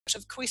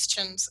of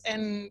questions,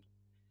 and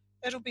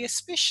it'll be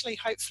especially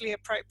hopefully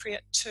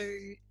appropriate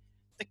to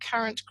the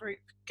current group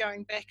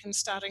going back and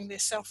starting their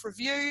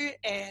self-review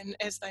and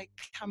as they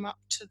come up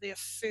to their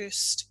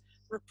first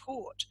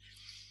report.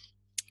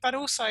 But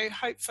also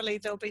hopefully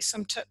there'll be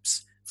some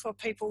tips for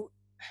people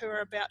who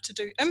are about to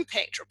do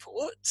impact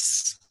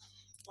reports,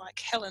 like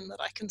Helen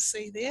that I can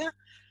see there.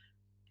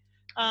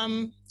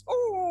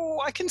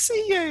 Oh, I can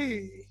see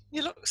you.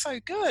 You look so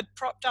good,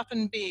 propped up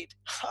in bed.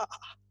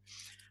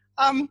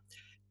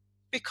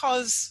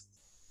 Because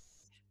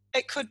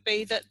it could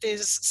be that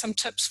there's some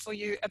tips for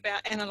you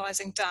about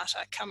analysing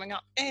data coming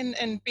up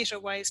and better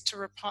ways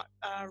to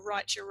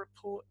write your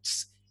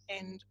reports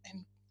and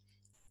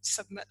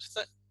submit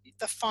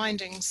the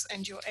findings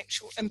and your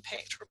actual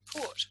impact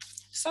report.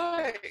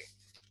 So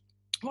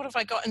what have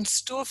I got in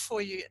store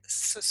for you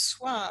ce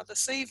soir,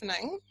 this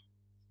evening?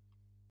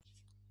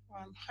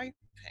 I'm hoping,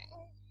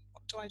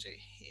 what do I do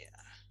here?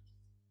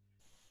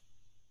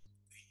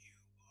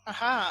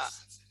 Aha,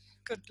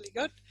 goodly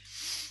good.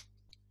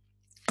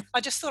 I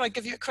just thought I'd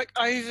give you a quick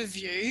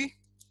overview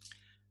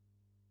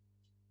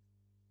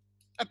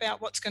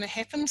about what's going to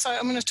happen. So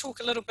I'm going to talk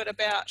a little bit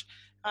about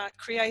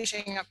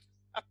creating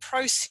a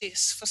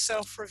process for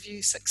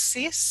self-review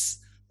success,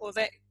 or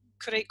that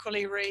could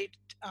equally read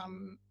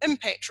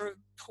impact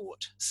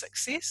report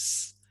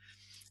success.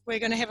 We're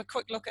going to have a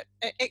quick look at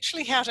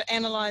actually how to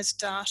analyse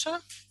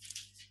data,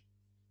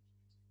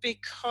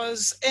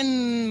 because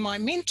in my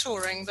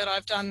mentoring that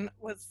I've done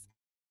with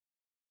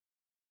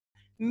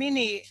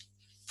many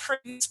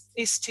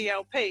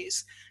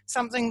STLPs,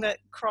 something that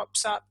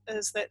crops up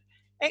is that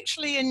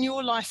actually in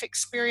your life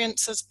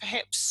experiences,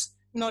 perhaps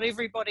not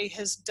everybody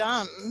has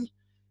done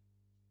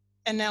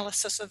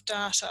analysis of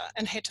data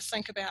and had to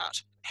think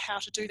about how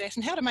to do that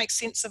and how to make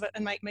sense of it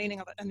and make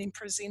meaning of it and then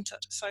present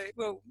it. So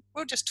we'll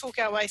just talk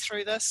our way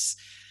through this,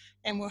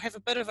 and we'll have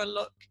a bit of a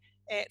look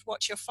at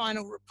what your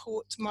final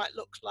report might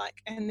look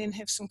like and then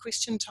have some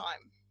question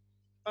time.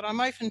 But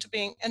I'm open to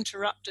being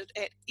interrupted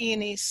at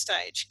any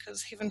stage,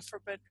 because heaven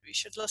forbid we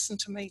should listen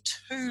to me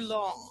too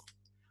long.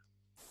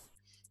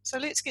 So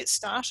let's get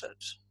started.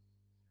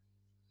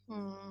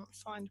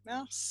 Find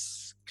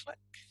mouse, click,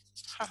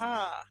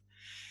 haha.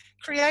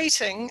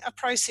 Creating a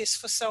process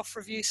for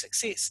self-review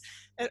success.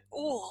 It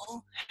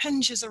all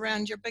hinges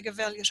around your big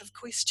evaluative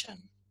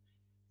question.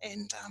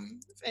 And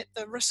at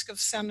the risk of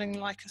sounding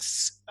like a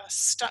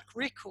stuck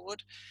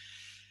record,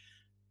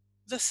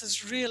 this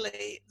is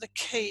really the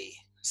key.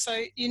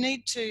 So you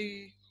need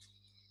to,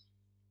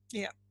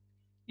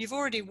 you've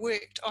already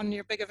worked on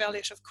your big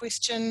evaluative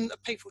question. The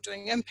people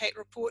doing impact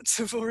reports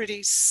have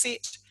already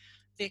set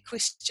their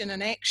question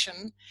in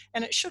action,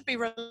 and it should be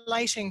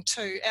relating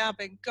to our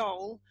big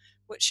goal,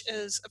 which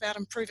is about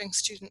improving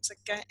students'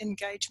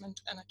 engagement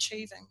and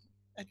achievement.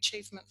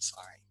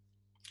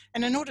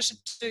 And in order to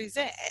do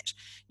that,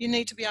 you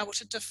need to be able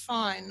to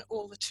define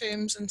all the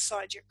terms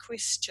inside your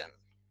question.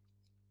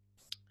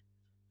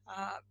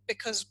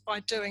 Because by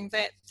doing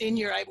that, then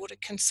you're able to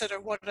consider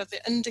what are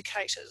the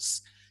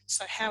indicators.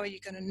 So how are you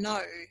going to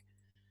know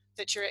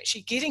that you're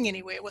actually getting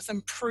anywhere with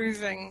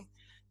improving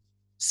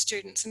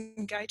students'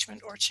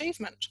 engagement or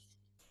achievement?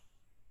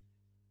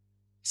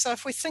 So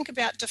if we think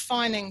about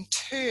defining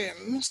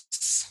terms,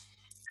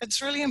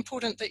 it's really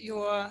important that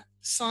your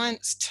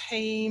science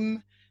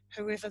team,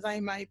 whoever they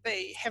may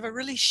be, have a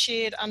really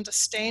shared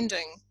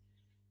understanding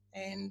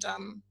and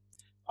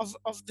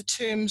of the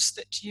terms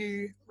that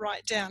you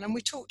write down. And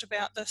we talked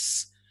about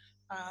this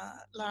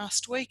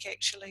last week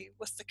actually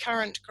with the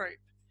current group.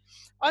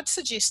 I'd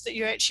suggest that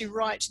you actually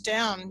write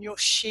down your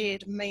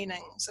shared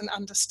meanings and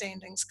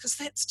understandings, because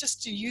that's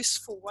just a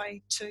useful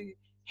way to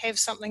have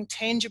something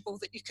tangible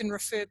that you can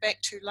refer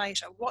back to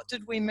later. What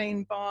did we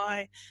mean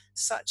by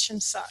such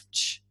and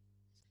such?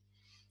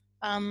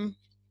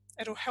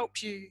 It'll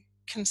help you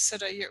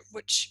consider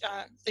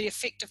the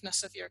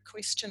effectiveness of your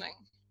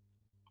questioning.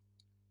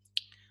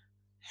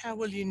 How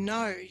will you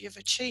know you've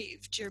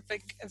achieved your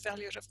big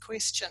evaluative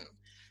question?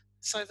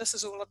 So this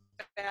is all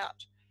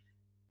about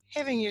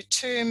having your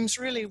terms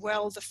really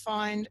well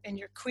defined and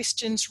your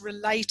questions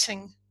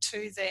relating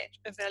to that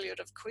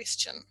evaluative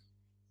question.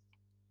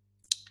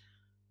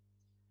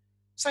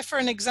 So for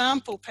an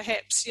example,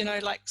 perhaps,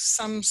 like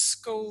some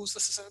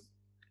schools,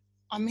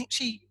 I'm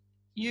actually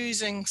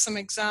using some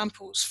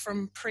examples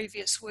from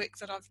previous work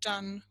that I've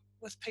done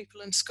with people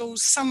in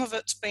schools. Some of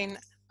it's been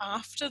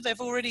after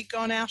they've already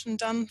gone out and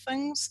done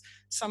things.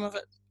 Some of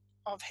it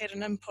I've had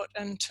an input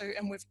into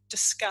and we've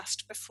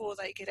discussed before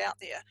they get out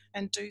there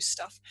and do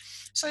stuff.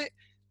 So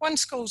one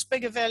school's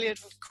big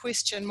evaluative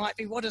question might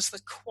be, what is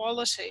the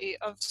quality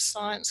of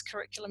science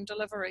curriculum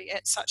delivery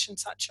at such and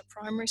such a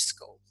primary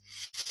school?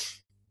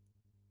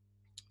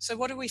 So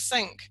what do we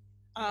think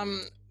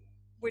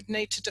we'd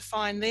need to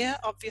define there?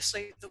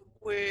 Obviously the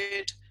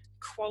word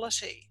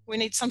quality. We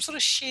need some sort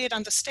of shared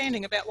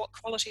understanding about what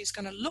quality is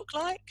going to look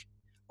like.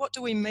 What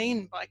do we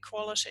mean by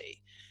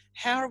quality?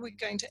 How are we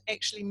going to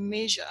actually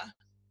measure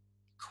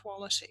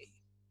quality?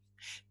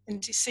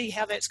 And to see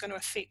how that's going to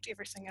affect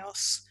everything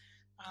else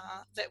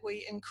that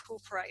we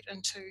incorporate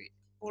into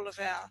all of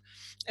our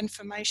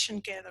information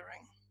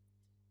gathering.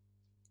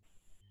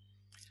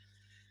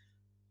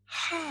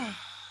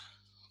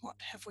 What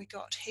have we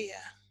got here?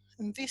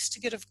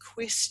 Investigative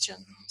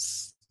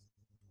questions.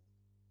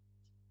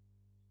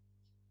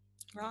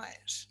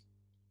 Right.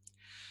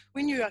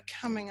 When you are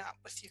coming up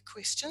with your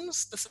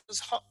questions, this is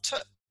hot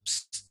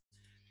tips.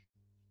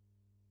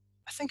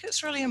 I think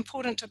it's really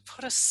important to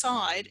put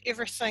aside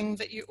everything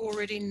that you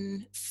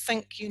already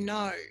think you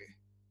know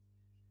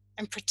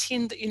and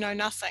pretend that you know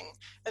nothing.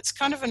 It's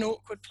kind of an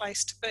awkward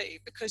place to be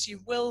because you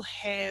will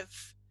have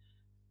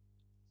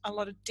a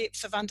lot of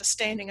depth of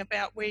understanding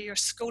about where your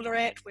school are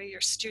at, where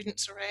your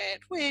students are at,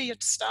 where your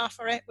staff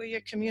are at, where your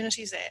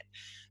community's at.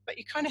 But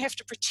you kind of have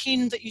to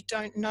pretend that you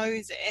don't know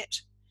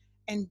that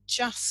and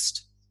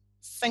just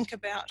think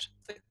about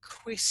the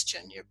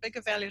question, your big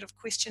evaluative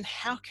question.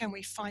 How can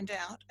we find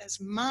out as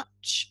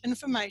much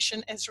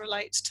information as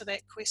relates to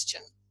that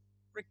question,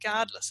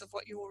 regardless of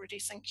what you already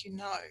think you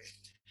know?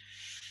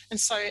 And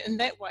so in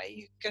that way,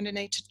 you're going to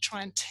need to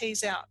try and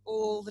tease out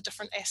all the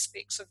different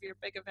aspects of your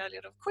big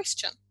evaluative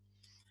question.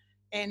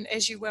 And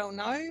as you well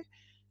know,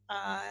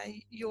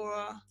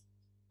 you're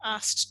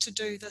asked to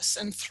do this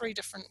in 3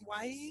 different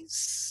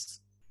ways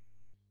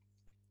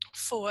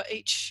for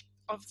each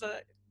of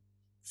the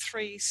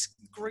 3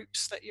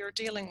 groups that you're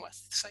dealing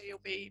with. So you'll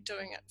be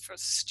doing it for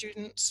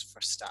students, for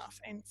staff,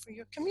 and for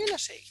your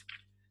community.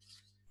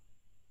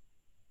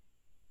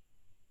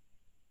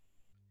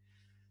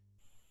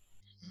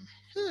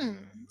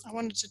 I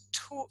wanted to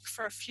talk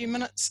for a few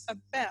minutes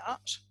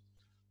about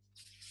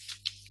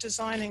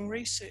designing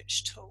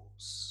research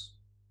tools.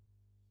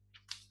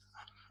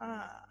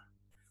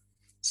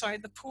 Sorry,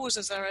 the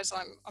pauses are as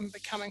I'm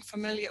becoming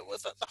familiar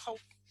with it.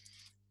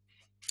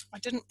 I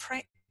didn't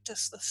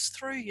practice this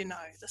through, you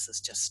know. This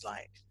is just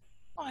like,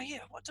 oh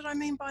yeah, what did I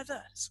mean by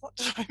this? What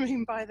did I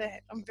mean by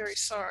that? I'm very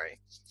sorry.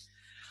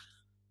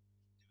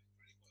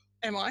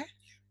 Am I?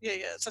 Yeah,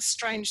 it's a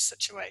strange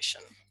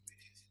situation.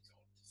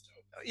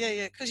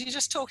 Yeah, because you're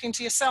just talking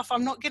to yourself.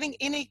 I'm not getting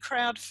any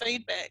crowd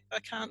feedback. I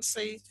can't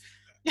see.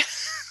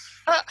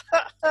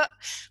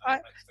 I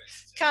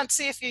can't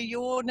see if you're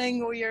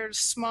yawning or you're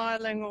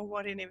smiling or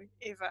whatever.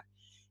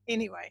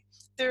 Anyway,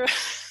 there are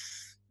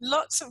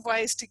lots of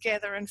ways to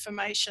gather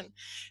information,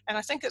 and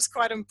I think it's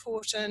quite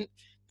important.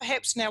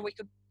 Perhaps now we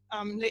could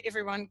let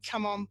everyone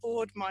come on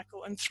board,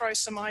 Michael, and throw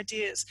some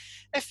ideas.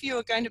 If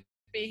you're going to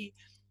be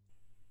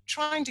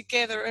trying to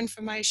gather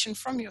information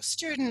from your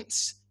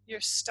students,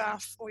 your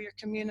staff, or your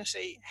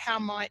community, how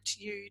might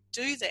you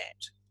do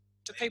that?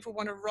 Do people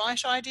want to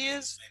write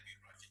ideas?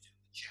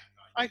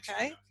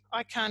 Okay,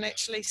 I can't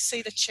actually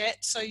see the chat,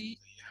 so you...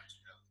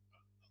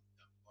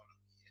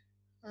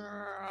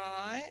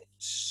 Right.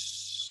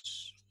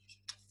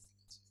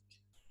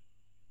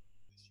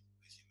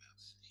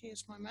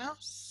 Here's my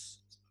mouse.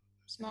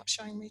 It's not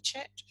showing me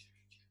chat.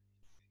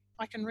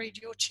 I can read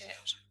your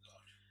chat.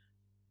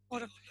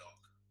 What a...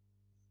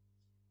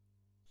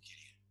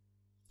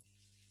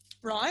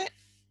 Right.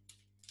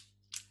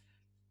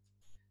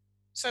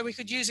 So we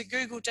could use a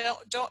Google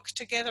Doc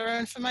to gather our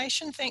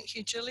information. Thank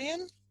you,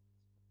 Gillian.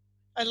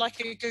 I'd like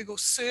a Google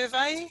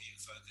survey.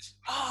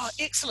 Oh,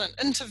 excellent.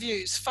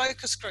 Interviews,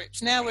 focus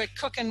groups. Now we're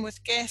cooking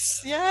with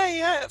gas.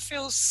 Yeah, it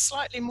feels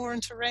slightly more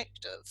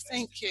interactive.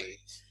 Thank you.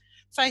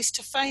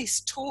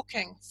 Face-to-face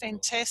talking.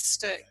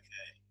 Fantastic.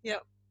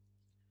 Yep.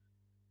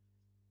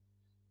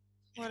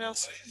 What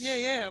else?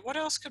 Yeah. What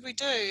else could we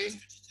do?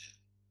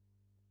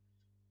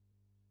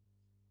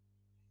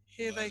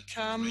 Here they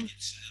come.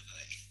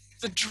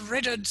 The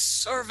dreaded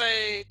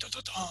survey.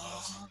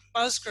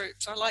 Buzz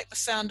groups. I like the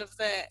sound of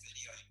that.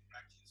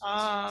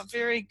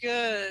 Very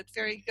good.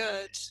 Very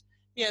good.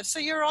 Yeah, so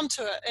you're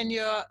onto it and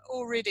you're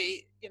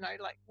already,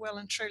 like well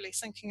and truly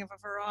thinking of a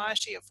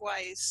variety of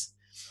ways.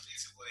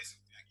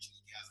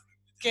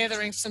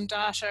 Gathering some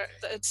data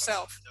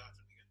itself.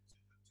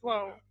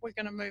 Well, we're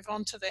going to move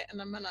on to that in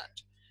a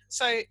minute.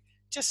 So I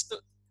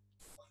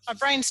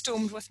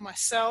brainstormed with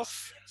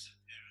myself.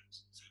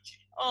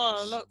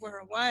 Oh, look, we're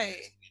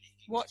away.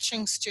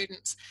 Watching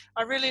students.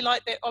 I really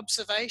like that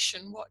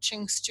observation,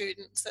 watching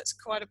students. That's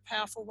quite a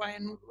powerful way,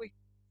 and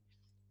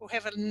we'll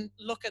have a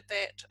look at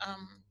that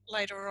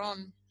later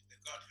on.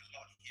 We've got a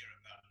lot here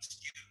about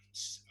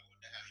students. I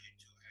wonder how you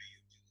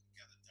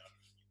gather data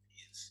from your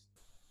peers.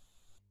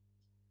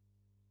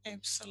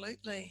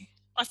 Absolutely.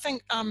 I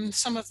think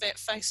some of that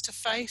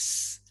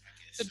face-to-face,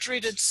 the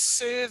dreaded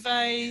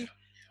survey. Yeah.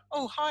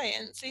 Oh, hi,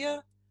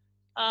 Anthea.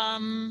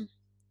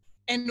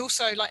 And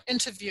also like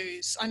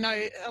interviews. I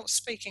know,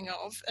 speaking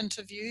of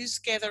interviews,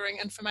 gathering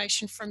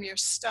information from your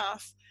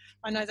staff.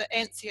 I know that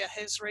Anthea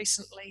has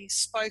recently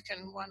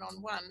spoken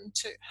one-on-one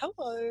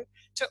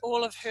to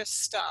all of her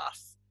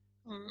staff.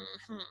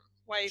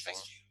 Waving.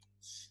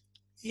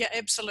 Yeah,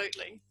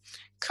 absolutely.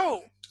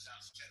 Cool.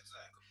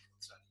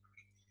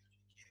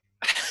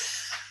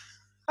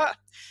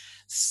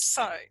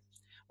 So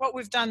what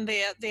we've done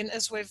there then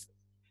is we've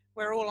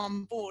we're all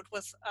on board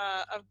with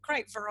a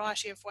great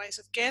variety of ways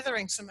of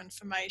gathering some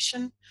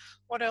information.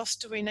 What else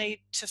do we need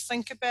to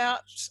think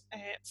about?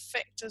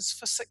 Factors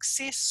for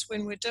success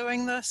when we're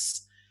doing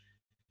this.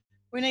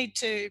 We need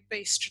to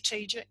be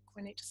strategic.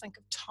 We need to think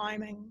of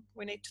timing.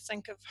 We need to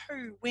think of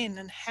who, when,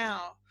 and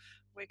how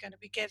we're going to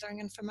be gathering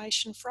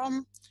information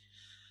from.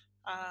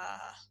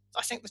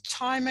 I think the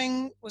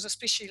timing was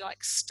especially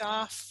like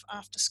staff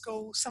after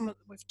school. Some of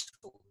them we've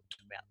talked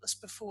about this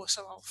before,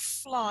 so I'll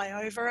fly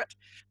over it.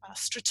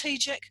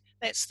 Strategic,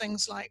 that's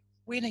things like,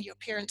 when are your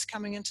parents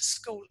coming into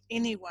school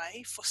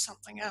anyway for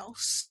something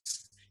else?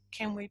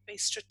 Can we be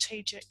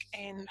strategic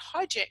and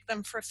hijack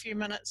them for a few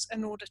minutes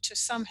in order to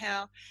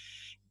somehow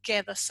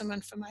gather some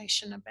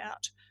information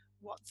about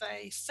what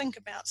they think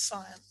about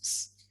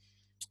science?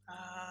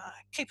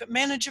 Keep it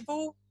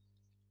manageable.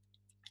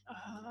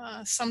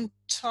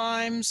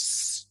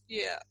 Sometimes,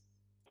 yeah,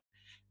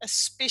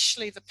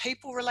 especially the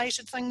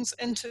people-related things,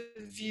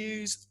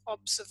 interviews,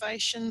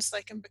 observations,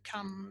 they can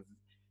become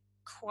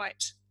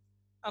quite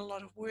a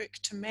lot of work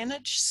to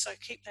manage, so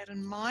keep that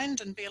in mind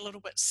and be a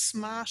little bit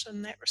smart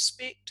in that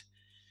respect.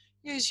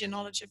 Use your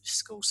knowledge of your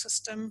school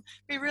system,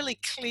 be really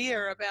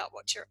clear about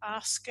what you're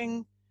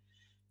asking,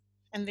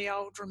 and the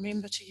old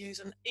remember to use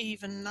an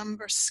even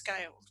number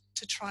scale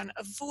to try and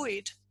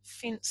avoid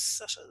fence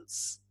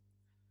sitters.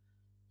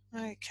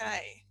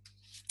 Okay,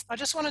 I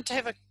just wanted to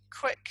have a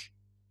quick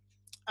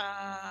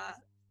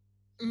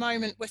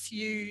moment with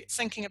you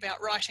thinking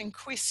about writing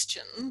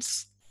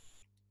questions.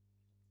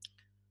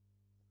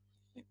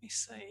 Let me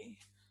see.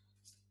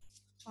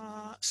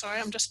 Sorry,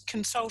 I'm just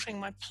consulting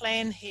my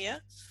plan here.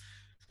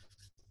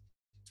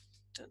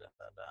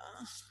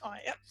 Oh,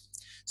 yep.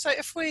 So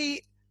if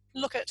we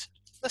look at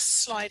this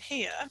slide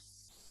here,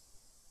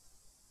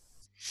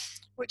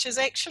 which is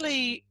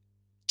actually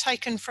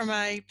taken from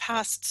a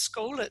past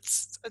school,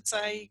 it's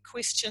a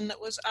question that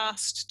was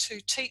asked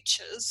to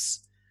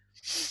teachers.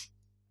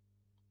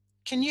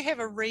 Can you have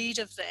a read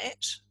of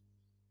that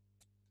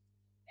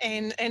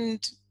and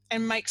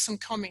make some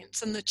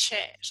comments in the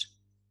chat?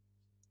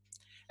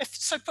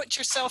 So put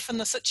yourself in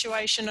the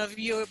situation of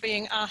you're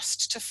being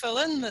asked to fill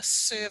in this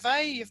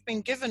survey. You've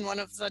been given one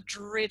of the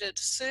dreaded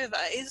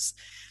surveys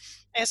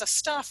as a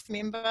staff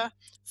member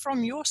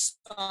from your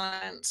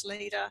science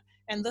leader,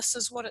 and this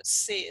is what it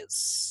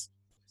says.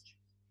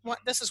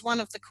 This is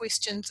one of the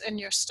questions in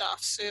your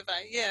staff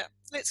survey. Yeah,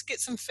 let's get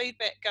some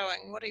feedback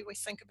going. What do we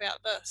think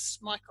about this?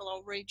 Michael,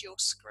 I'll read your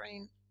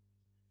screen.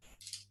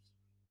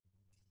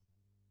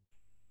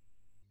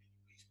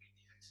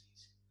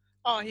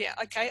 Oh yeah,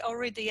 okay, I'll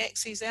read the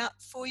axes out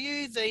for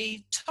you.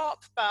 The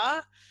top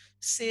bar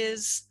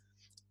says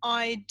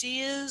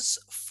ideas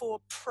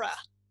for pra,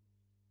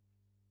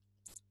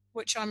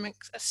 which I'm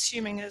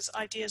assuming is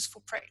ideas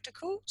for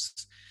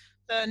practicals.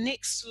 The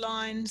next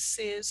line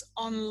says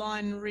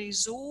online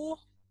resources,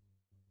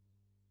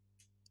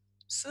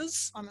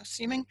 I'm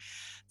assuming.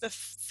 The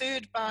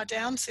third bar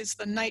down says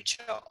the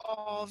nature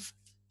of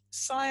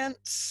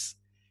science.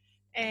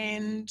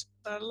 And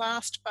the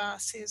last bar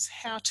says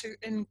how to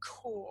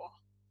encore.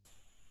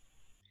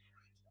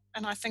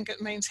 And I think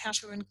it means how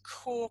to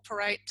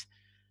incorporate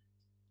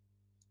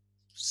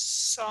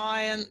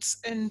science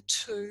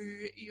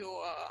into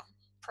your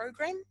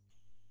program.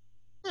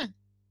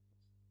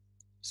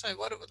 So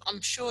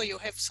I'm sure you'll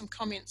have some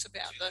comments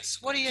about this.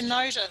 What do you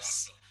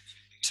notice?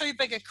 Too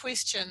big a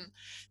question.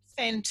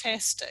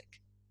 Fantastic.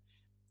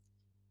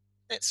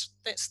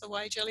 That's the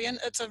way, Gillian.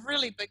 It's a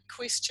really big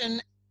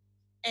question,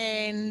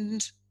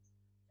 and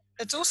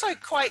it's also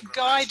quite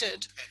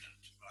guided.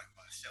 Like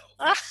myself,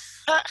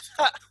 the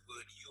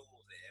word "you're"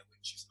 there,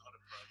 which is not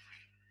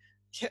appropriate.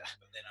 Yeah.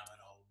 But then I'm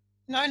an old.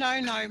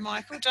 No,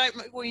 Michael. Don't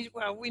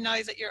we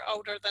know that you're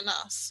older than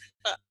us,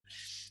 but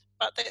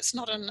that's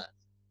not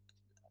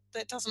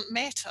that doesn't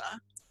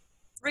matter.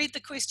 Read the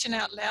question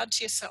out loud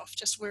to yourself,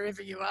 just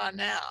wherever you are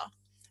now,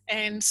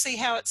 and see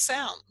how it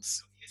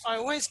sounds. I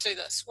always do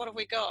this. What have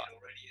we got? It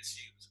already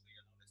assumes we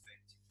are not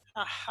effective.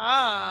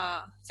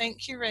 Aha!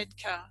 Thank you,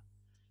 Redcar.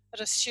 It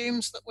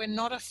assumes that we're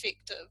not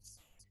effective.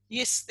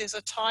 Yes, there's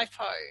a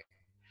typo.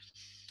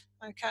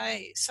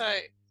 Okay, so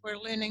we're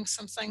learning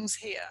some things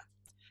here.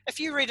 If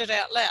you read it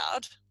out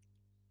loud,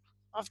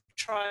 I've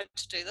tried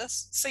to do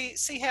this,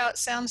 see how it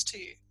sounds to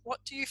you. What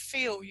do you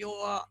feel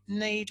you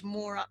need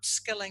more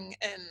upskilling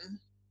in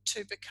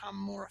to become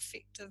more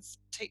effective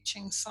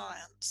teaching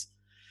science?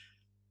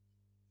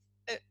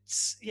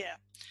 Yeah.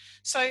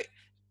 So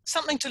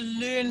something to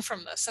learn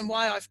from this, and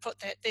why I've put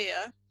that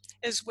there,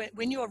 is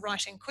when you're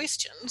writing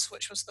questions,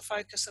 which was the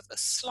focus of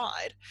this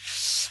slide,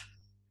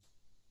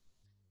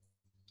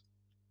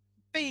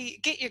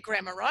 get your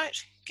grammar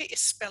right, get your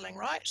spelling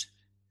right,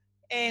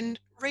 and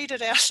read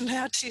it out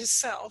loud to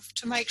yourself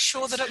to make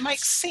sure that it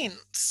makes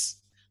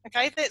sense.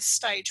 Okay, that's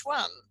stage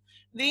one.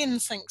 Then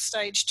think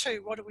stage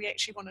two, what do we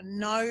actually want to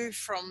know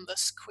from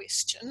this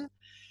question?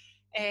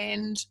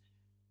 And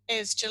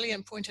as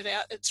Gillian pointed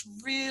out, it's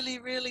really,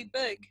 really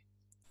big.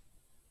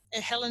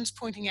 And Helen's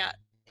pointing out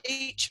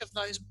each of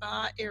those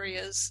bar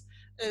areas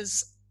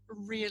is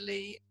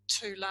really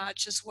too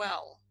large as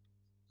well.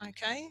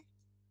 Okay.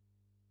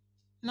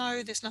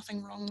 No, there's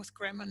nothing wrong with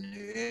grammar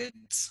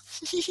nerds.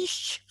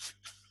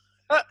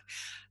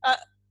 uh,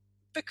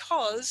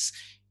 because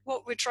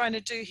what we're trying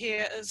to do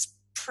here is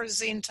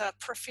present a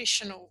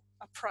professional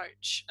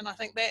approach. And I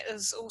think that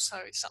is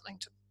also something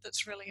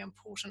that's really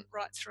important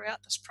right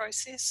throughout this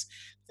process,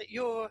 that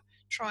you're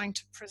trying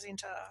to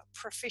present a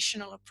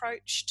professional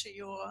approach to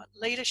your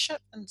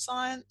leadership in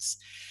science.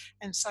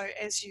 And so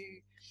as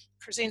you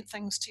present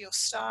things to your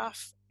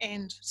staff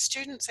and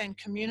students and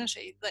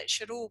community, that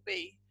should all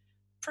be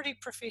pretty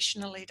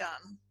professionally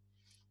done.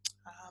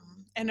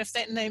 And if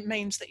that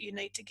means that you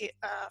need to get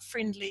a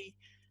friendly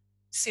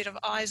set of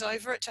eyes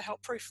over it to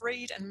help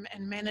proofread and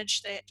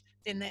manage that,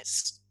 then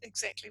that's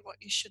exactly what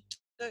you should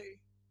do.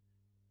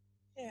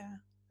 Yeah.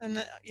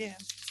 And yeah,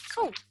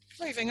 cool.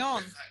 Moving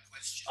on.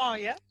 Oh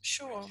yeah,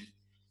 sure. Are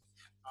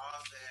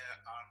there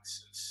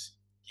answers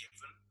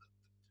given that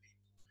the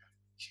people have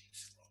to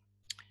choose from,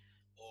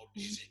 or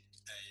is it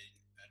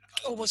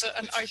or was it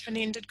an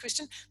open-ended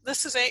question?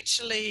 This is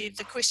actually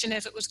the question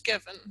as it was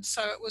given,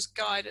 so it was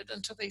guided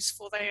into these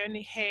four. They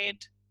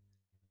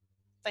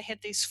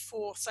had these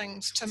four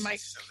things to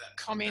make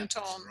comment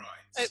on.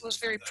 It was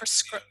very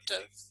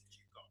prescriptive.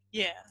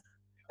 Yeah,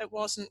 it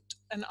wasn't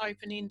an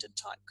open-ended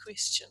type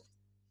question.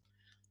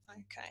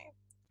 Okay.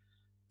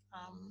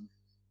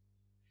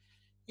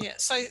 Yeah,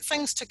 so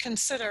things to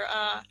consider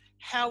are,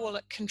 how will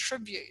it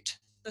contribute?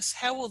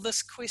 How will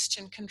this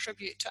question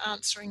contribute to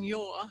answering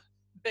your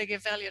big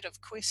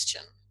evaluative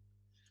question?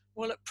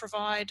 Will it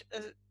provide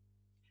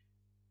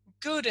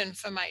good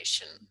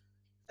information,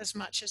 as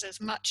much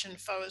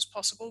info as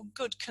possible,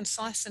 good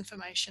concise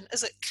information?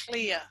 Is it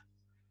clear?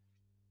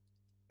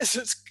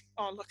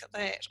 Oh, look at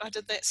that. I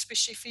did that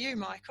especially for you,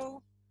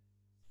 Michael.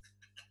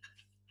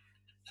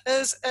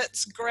 Is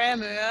its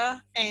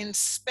grammar and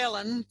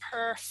spelling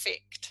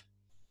perfect?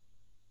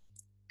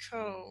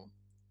 Cool.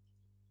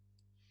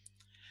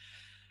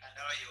 And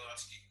are you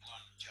asking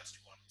just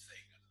one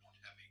thing and not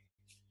having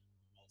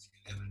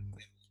multi-level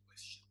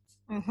questions?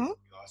 Mm-hmm.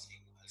 You're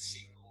asking a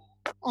single,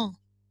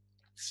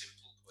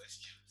 simple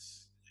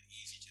questions,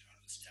 easy to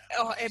understand.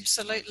 Oh,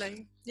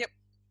 absolutely. Yep,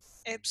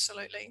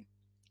 absolutely.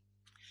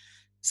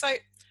 So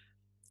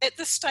at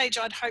this stage,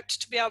 I'd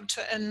hoped to be able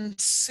to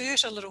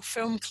insert a little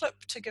film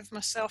clip to give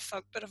myself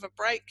a bit of a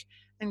break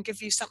and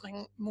give you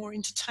something more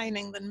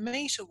entertaining than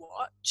me to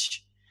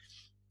watch.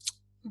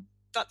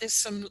 But there's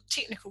some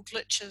technical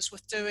glitches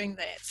with doing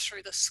that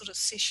through this sort of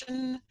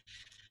session.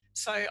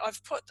 So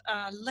I've put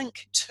a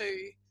link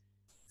to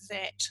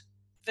that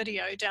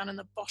video down in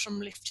the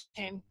bottom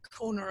left-hand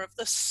corner of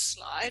this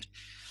slide,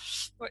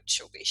 which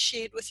will be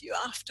shared with you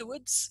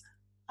afterwards.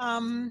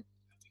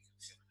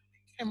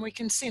 And we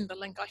can send the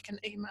link. I can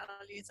email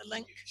you the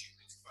link.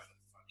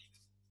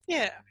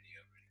 Yeah.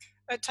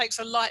 It takes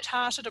a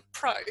light-hearted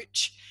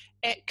approach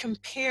at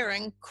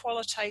comparing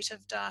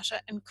qualitative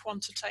data and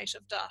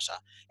quantitative data.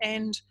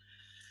 And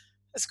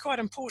it's quite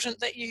important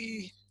that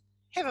you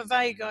have a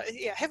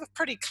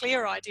pretty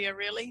clear idea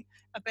really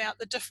about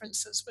the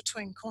differences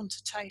between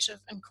quantitative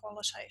and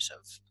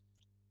qualitative.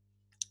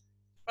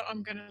 But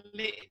I'm going to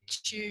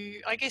let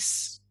you, I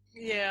guess,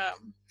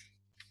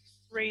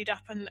 read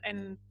up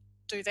and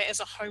do that as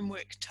a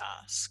homework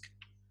task,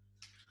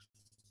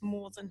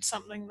 more than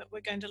something that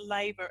we're going to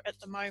labour at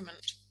the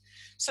moment.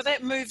 So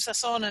that moves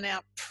us on in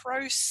our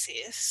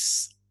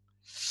process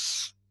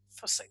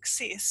for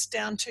success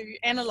down to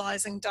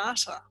analysing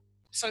data.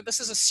 So this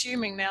is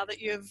assuming now that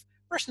you've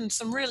written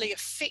some really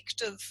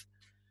effective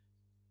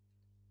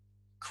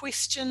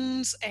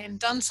questions and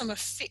done some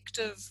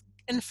effective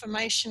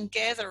information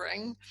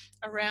gathering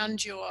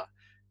around your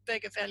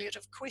big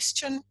evaluative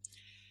question.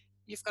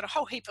 You've got a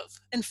whole heap of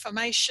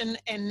information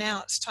and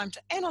now it's time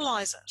to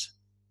analyse it.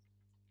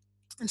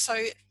 And so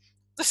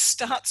this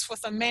starts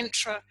with a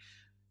mantra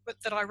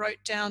that I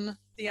wrote down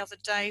the other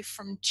day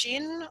from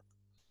Jen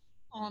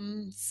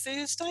on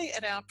Thursday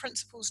at our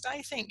Principals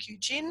Day. Thank you,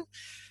 Jen.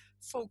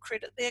 Full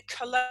credit there.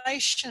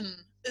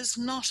 Collation is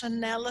not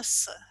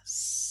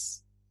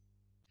analysis.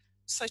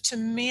 So to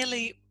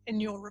merely, in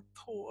your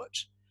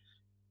report,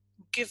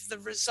 give the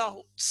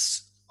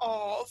results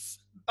of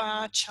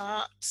bar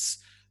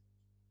charts,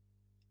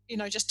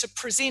 just to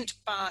present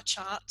bar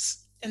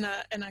charts in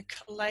a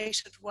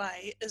collated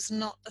way is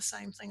not the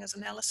same thing as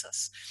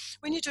analysis.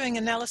 When you're doing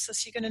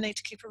analysis, you're going to need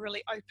to keep a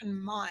really open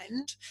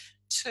mind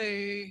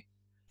to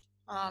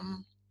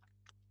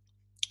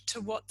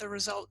what the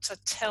results are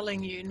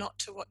telling you, not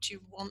to what you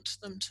want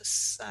them to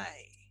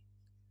say.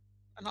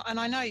 And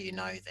I know you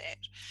know that.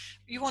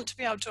 You want to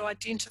be able to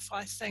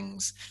identify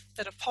things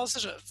that are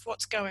positive,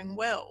 what's going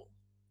well.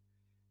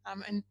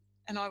 And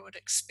I would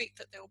expect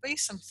that there will be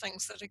some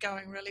things that are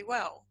going really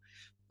well.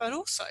 But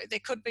also there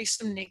could be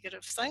some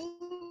negative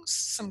things,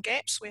 some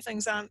gaps where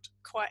things aren't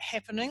quite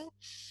happening.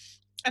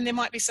 And there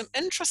might be some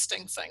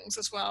interesting things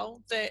as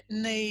well that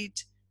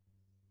need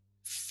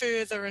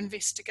further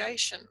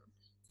investigation.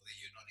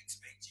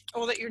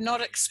 Or that you're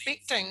not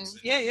expecting.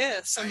 Yeah.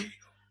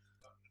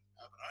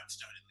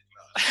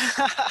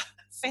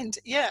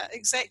 Yeah,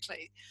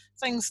 exactly.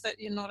 Things that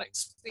you're not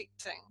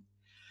expecting.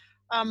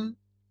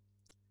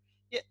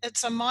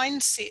 It's a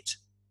mindset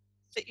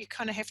that you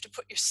kind of have to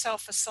put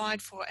yourself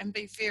aside for and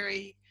be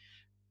very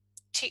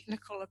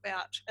technical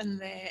about, in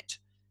that,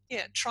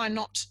 yeah, try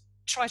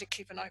to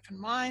keep an open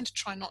mind,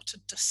 try not to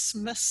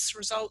dismiss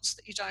results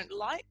that you don't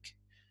like.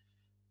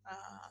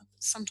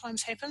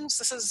 Sometimes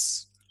happens.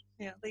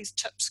 These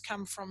tips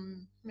come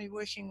from me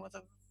working with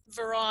a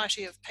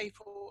variety of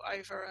people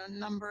over a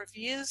number of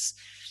years.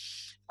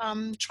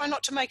 Try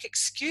not to make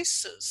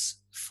excuses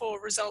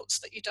for results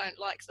that you don't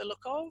like the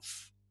look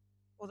of,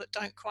 or that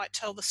don't quite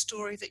tell the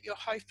story that you're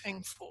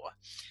hoping for.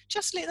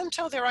 Just let them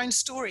tell their own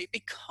story,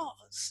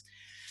 because,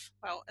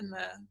 well,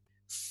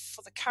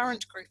 for the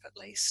current group at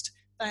least,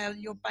 they are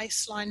your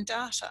baseline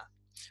data.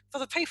 For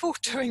the people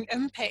doing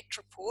impact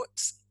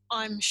reports,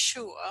 I'm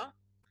sure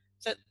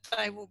that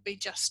they will be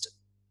just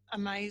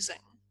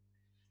amazing.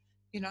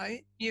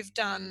 You've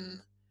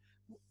done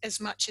as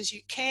much as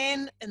you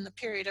can in the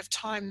period of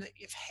time that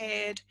you've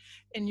had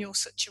in your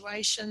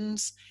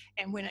situations,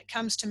 and when it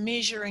comes to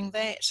measuring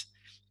that,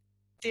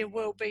 there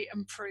will be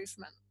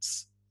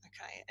improvements.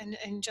 Okay,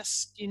 and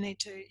just, you need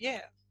to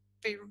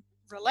be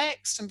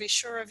relaxed and be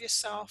sure of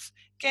yourself,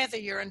 gather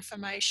your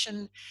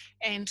information,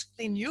 and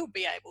then you'll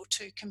be able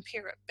to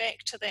compare it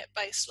back to that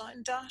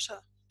baseline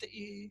data that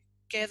you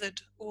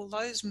gathered all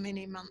those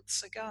many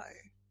months ago.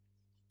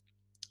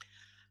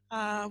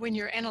 When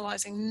you're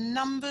analysing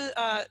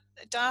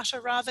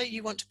data,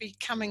 you want to be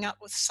coming up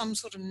with some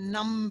sort of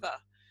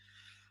number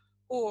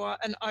or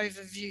an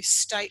overview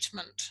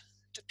statement,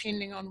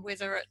 depending on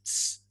whether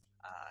it's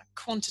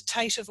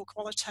quantitative or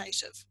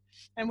qualitative.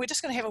 And we're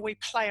just going to have a wee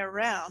play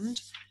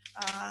around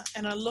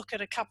and a look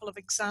at a couple of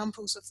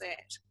examples of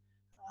that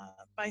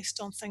based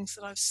on things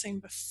that I've seen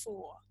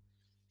before.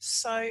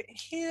 So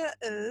here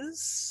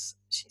is,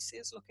 she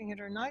says, looking at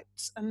her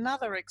notes,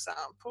 another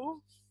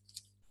example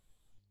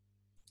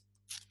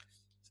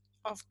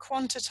of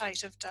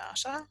quantitative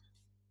data.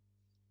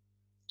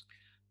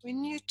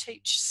 When you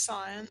teach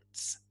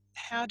science,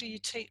 how do you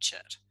teach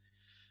it?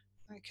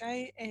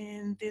 Okay,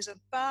 and there's a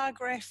bar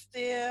graph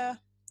there.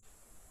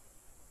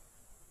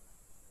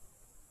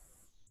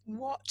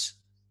 What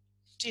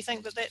do you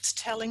think that that's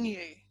telling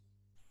you?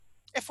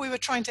 If we were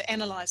trying to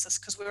analyse this,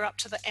 because we're up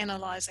to the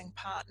analysing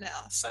part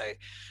now. So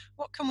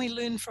what can we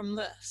learn from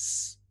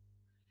this?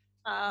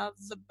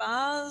 The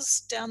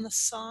bars down the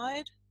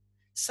side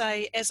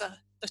say,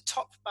 the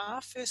top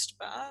bar, first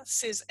bar,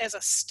 says as a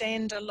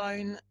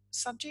standalone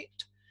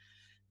subject.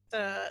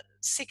 The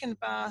second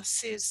bar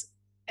says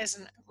as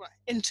an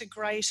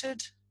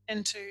integrated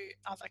into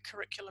other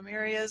curriculum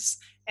areas,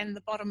 and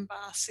the bottom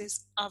bar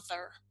says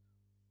other.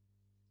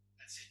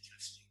 That's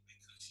interesting,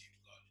 because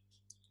you've got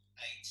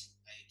 8, 8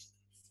 and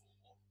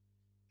 4,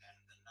 and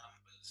the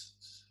numbers,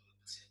 so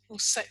the Well,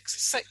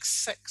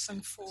 6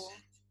 and 4. Well, okay,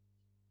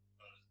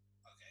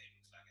 it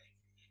looks like 8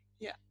 from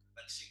here. Yeah.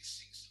 But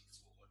 6 and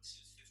 4, it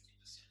says 50%,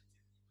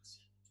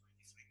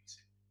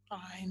 23%.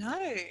 I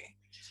know.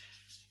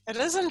 It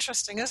is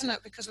interesting, isn't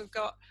it? Because we've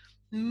got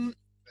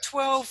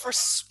 12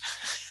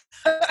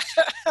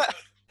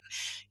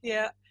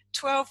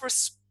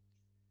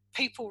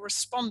 people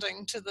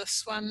responding to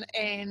this one,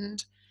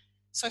 and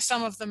so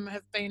some of them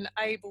have been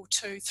able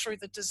to, through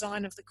the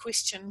design of the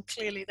question,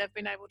 clearly they've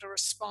been able to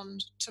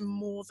respond to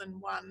more than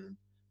one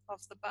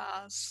of the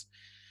bars.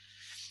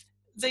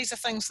 These are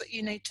things that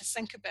you need to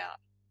think about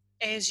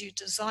as you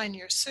design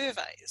your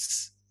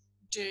surveys.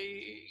 Do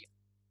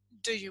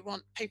you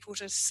want people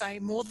to say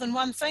more than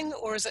one thing,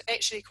 or is it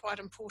actually quite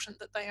important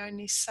that they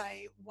only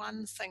say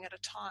one thing at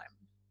a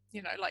time?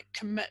 Like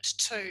commit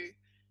to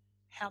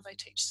how they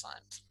teach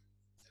science.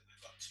 So we've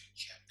got 2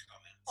 chat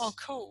comments. Oh,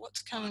 cool.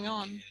 What's coming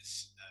on?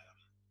 Is,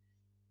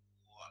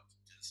 what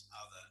does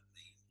other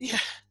mean? Yeah,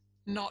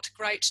 not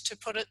great to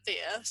put it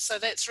there. So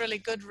that's really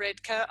good,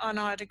 Redka. I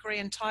know, I'd agree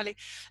entirely.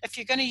 If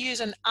you're going to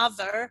use an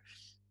other,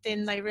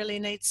 then they really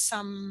need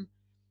some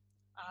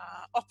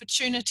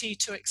opportunity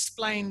to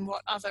explain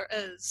what other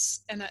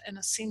is in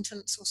a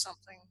sentence or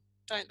something,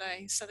 don't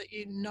they? So that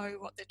you know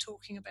what they're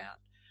talking about.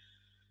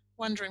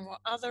 Wondering what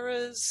other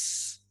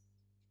is.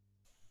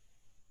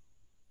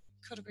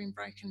 Could have been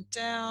broken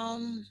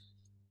down.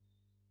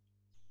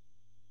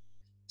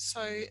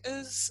 So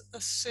is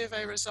the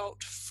survey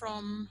result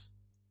from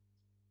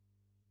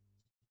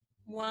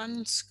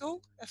one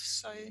school? If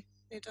so,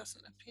 there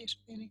doesn't appear to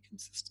be any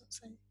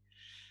consistency.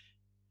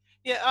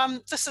 Yeah,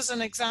 this is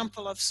an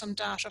example of some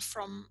data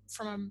from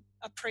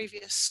a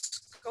previous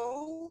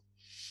school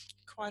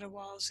quite a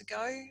while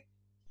ago.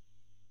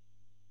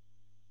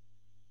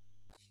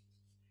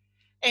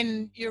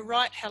 And you're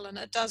right, Helen,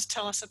 it does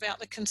tell us about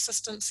the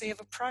consistency of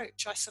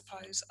approach, I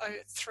suppose,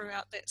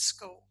 throughout that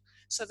school.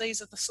 So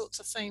these are the sorts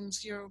of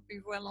themes you'll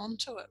be well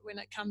onto it when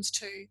it comes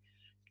to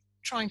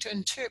trying to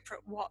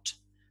interpret what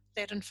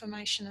that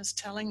information is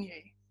telling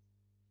you.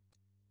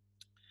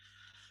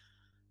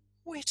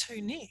 Where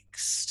to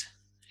next?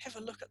 Have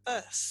a look at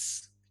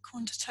this.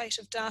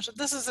 Quantitative data.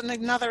 This is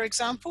another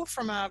example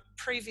from a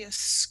previous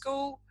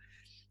school.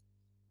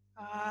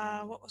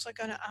 what was I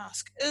going to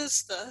ask?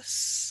 Is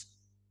this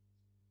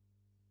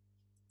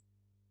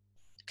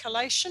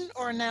collation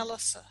or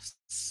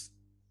analysis?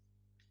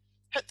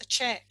 Hit the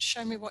chat,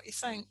 show me what you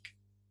think.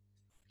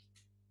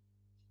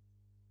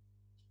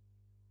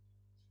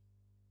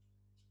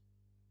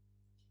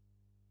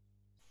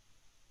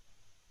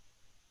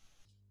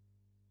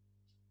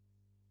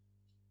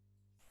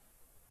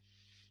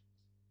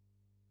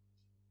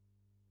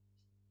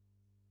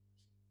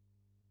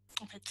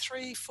 I've had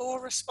 3,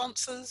 4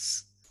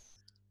 responses.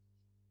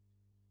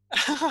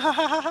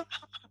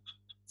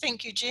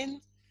 Thank you, Jen.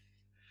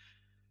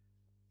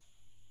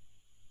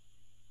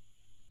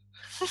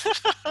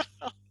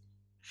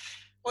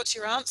 What's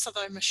your answer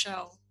though,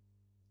 Michelle?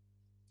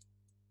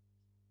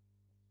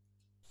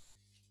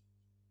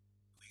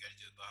 We're going to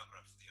do a bar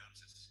graph of the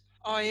answers.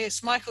 Oh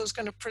yes, Michael's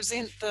going to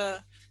present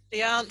the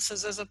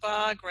answers as a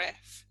bar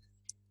graph.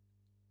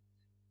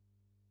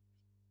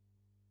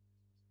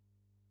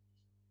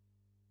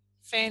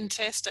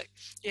 Fantastic.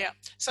 Yeah,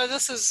 so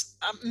this is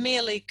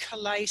merely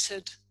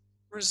collated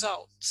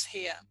results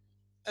here,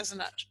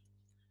 isn't it?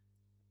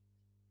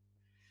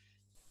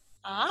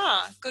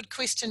 Ah, good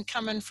question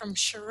coming from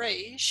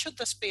Cherie. Should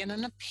this be in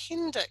an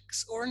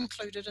appendix or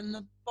included in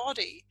the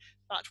body,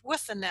 but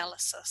with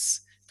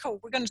analysis?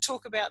 Cool, we're going to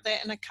talk about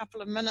that in a couple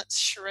of minutes,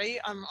 Cherie.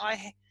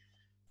 I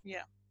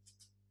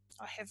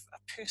have a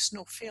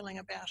personal feeling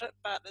about it,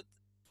 but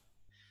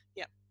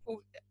yeah,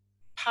 we'll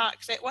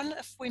park that one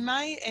if we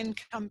may and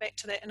come back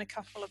to that in a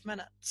couple of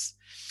minutes.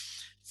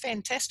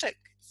 Fantastic.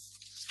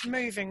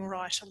 Moving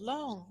right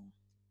along.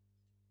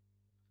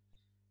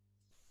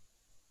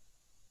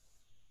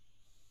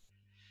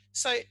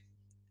 So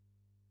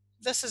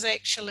this is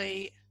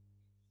actually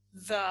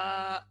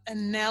the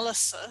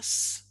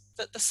analysis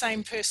that the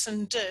same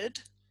person did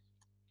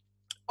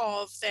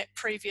of that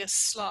previous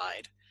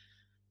slide.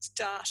 It's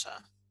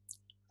data.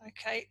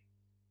 Okay.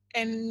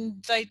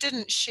 And they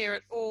didn't share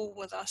it all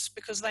with us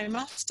because they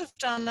must have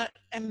done it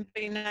and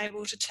been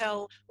able to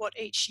tell what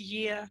each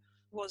year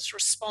was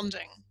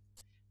responding,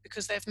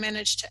 because they've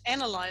managed to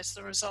analyze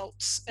the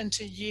results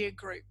into year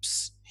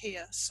groups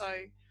here. So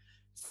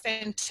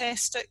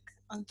fantastic.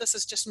 And this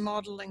is just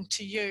modeling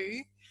to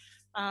you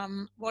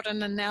what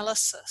an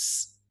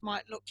analysis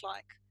might look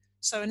like.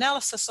 So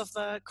analysis of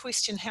the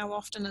question, how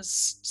often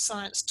is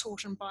science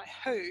taught and by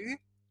who?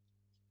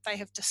 They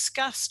have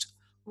discussed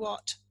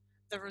what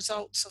the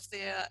results of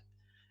their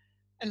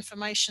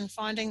information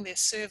finding, their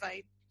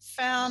survey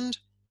found,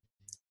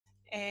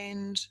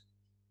 and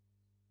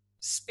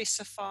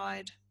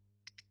specified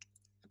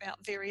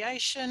about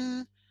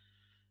variation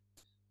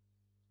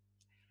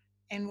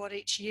and what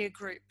each year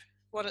group,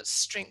 what its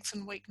strengths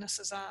and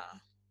weaknesses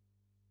are.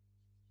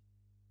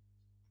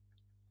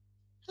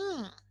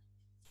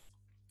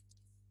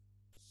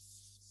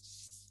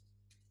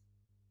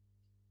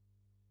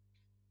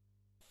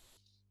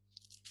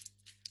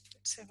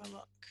 Let's have a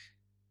look.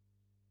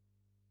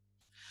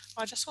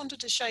 I just wanted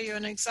to show you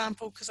an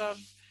example because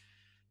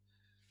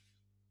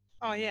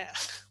oh yeah,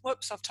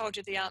 whoops, I've told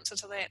you the answer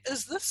to that.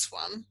 Is this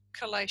one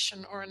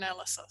collation or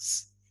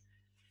analysis?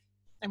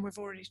 And we've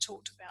already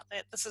talked about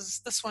that.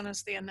 This one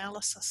is the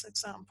analysis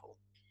example.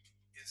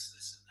 Is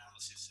this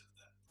analysis of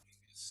that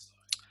previous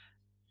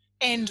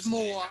slide? And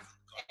more.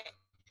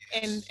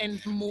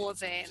 And more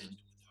than.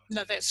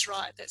 No, that's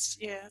right. That's,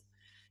 yeah.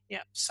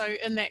 So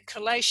in that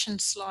collation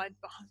slide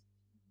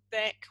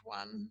back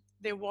one,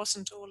 there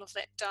wasn't all of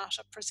that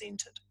data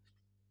presented,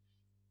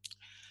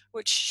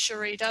 which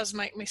Cherie does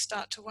make me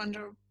start to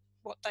wonder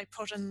what they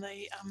put in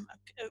the,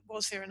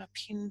 was there an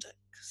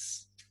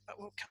appendix? But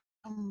we'll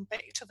come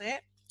back to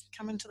that,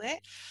 come into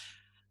that.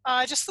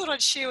 I just thought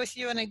I'd share with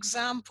you an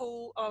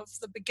example of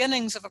the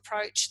beginnings of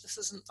approach. This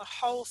isn't the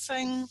whole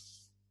thing,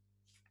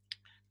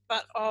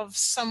 but of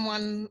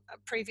someone, a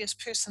previous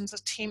person's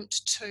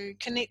attempt to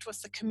connect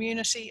with the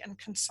community and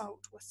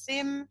consult with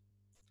them.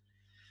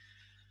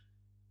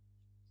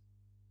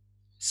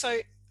 So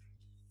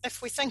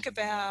if we think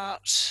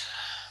about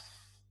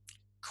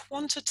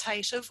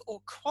quantitative or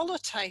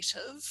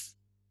qualitative,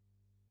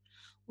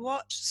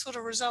 what sort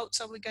of results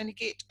are we going to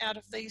get out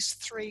of these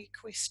 3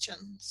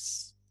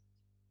 questions?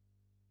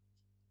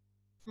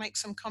 Make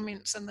some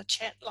comments in the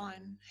chat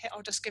line.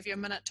 I'll just give you a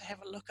minute to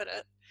have a look at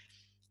it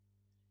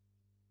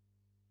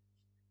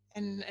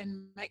and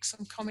make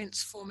some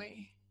comments for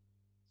me.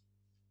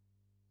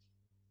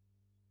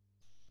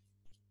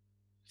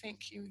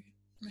 Thank you,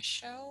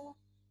 Michelle.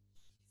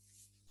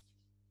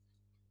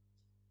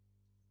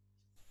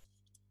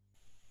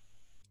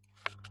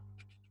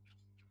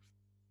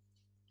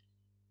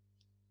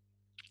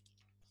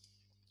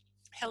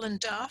 Helen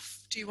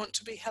Duff, do you want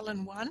to be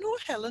Helen 1 or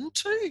Helen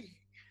 2?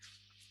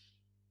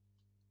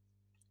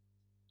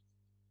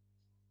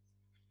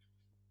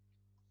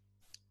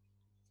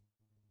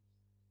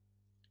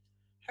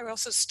 Who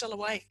else is still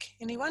awake?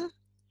 Anyone? Helen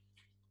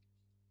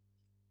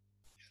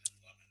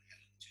 1 and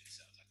Helen 2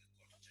 sounds like a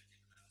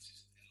quantitative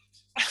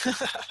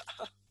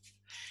analysis.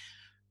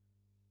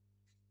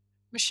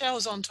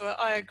 Michelle's onto it.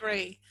 I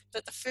agree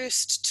that the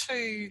first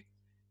 2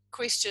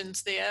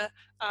 questions there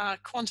are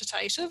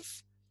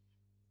quantitative,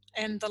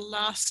 and the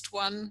last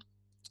one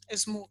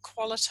is more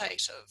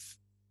qualitative.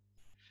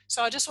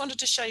 So I just wanted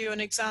to show you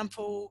an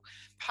example,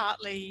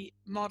 partly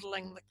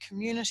modelling the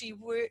community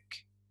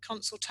work,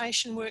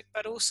 consultation work,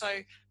 but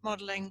also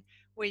modelling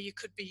where you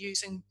could be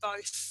using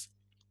both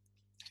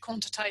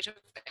quantitative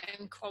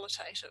and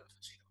qualitative.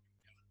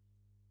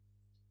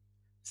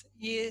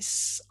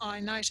 Yes, I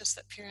notice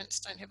that parents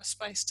don't have a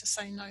space to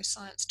say no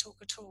science talk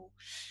at all.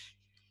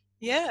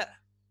 Yeah.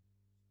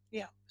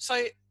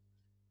 So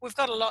we've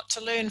got a lot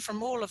to learn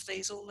from all of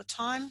these all the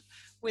time,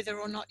 whether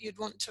or not you'd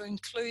want to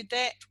include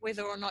that,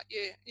 whether or not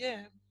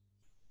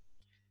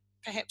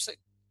perhaps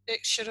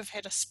it should have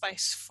had a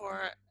space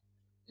for it,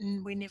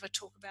 and we never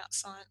talk about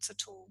science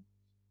at all.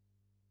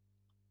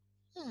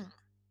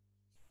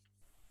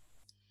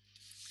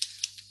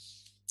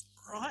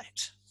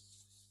 Right.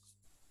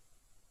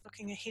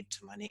 Looking ahead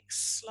to my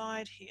next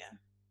slide here.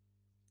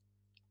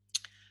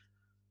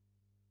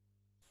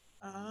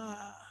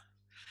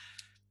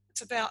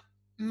 It's about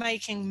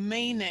making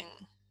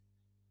meaning.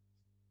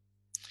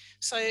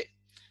 So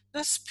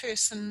this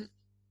person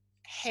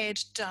had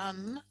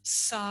done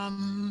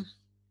some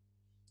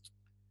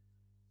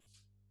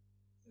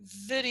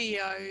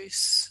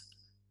videos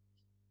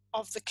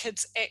of the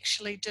kids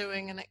actually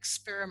doing an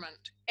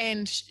experiment,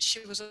 and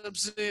she was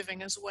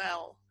observing as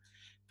well,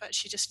 but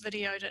she just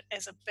videoed it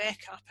as a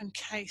backup in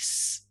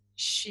case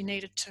she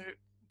needed to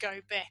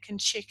go back and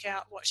check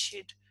out what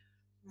she'd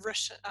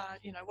written,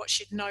 what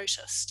she'd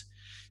noticed.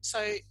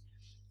 So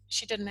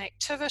she did an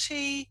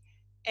activity,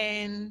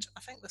 and I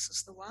think this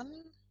is the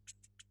one.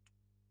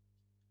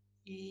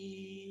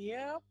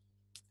 Yep.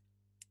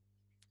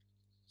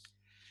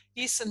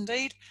 Yes,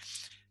 indeed.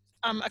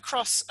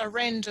 Across a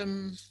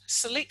random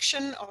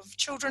selection of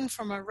children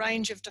from a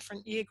range of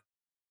different year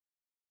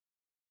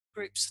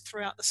groups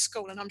throughout the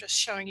school, and I'm just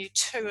showing you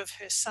two of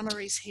her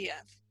summaries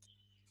here.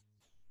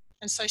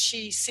 And so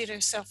she set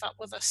herself up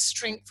with a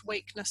strength,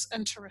 weakness,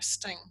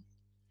 interesting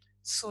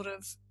sort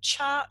of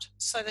chart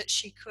so that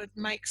she could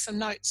make some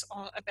notes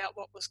about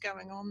what was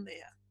going on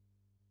there.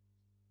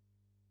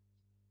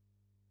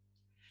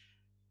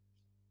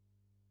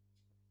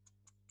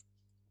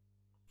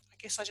 I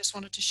guess I just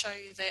wanted to show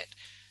you that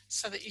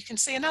so that you can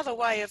see another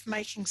way of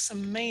making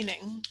some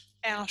meaning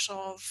out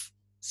of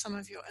some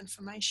of your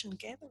information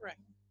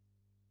gathering.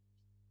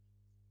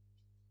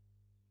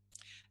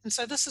 And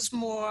so this is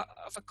more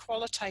of a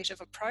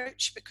qualitative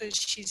approach because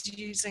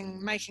she's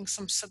making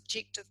some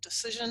subjective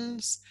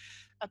decisions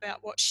about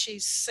what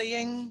she's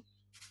seeing.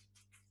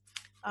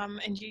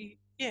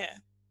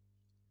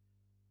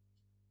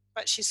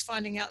 But she's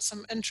finding out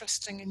some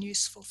interesting and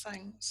useful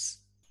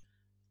things.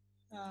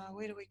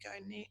 Where do we go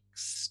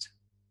next?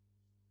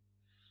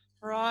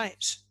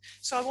 Right,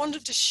 so I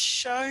wanted to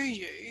show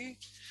you,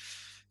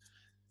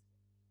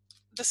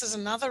 this is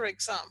another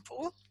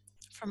example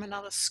from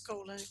another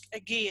school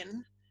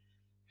again,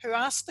 who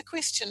asked the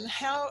question,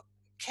 how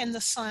can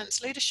the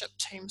science leadership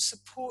team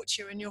support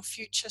you in your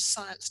future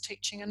science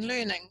teaching and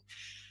learning?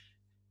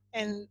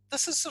 And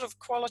this is sort of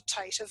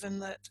qualitative in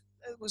that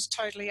it was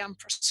totally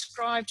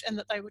unprescribed and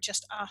that they were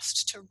just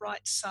asked to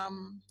write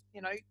some,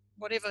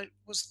 whatever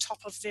was top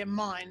of their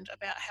mind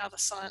about how the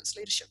science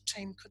leadership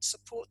team could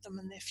support them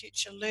in their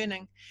future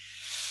learning.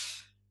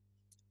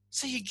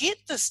 So you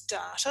get this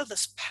data,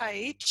 this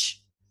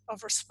page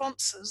of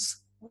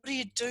responses. What do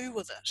you do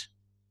with it?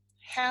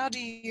 How do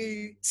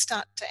you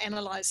start to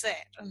analyse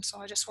that? And so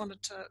I just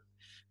wanted to,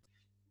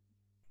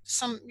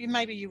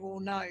 maybe you all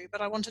know, but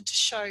I wanted to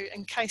show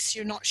in case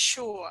you're not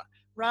sure,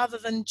 rather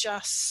than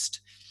just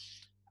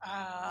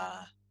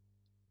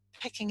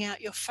picking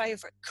out your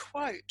favourite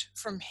quote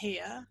from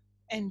here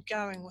and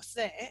going with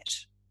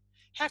that,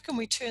 how can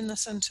we turn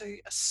this into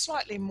a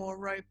slightly more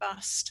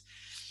robust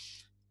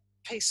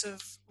piece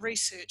of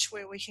research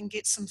where we can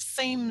get some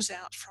themes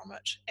out from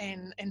it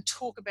and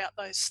talk about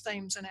those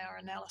themes in our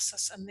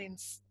analysis and then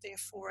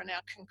therefore in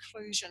our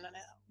conclusion and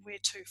where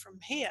to from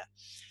here.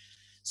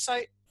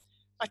 So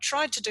I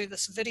tried to do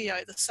this video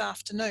this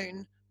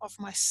afternoon of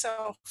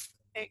myself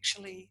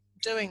actually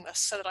doing this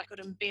so that I could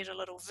embed a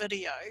little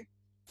video,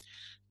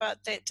 but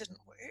that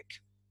didn't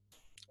work.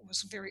 It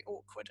was very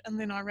awkward, and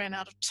then I ran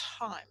out of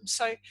time.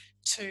 So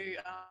to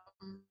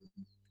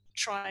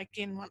try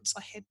again once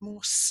I had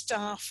more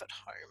staff at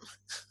home.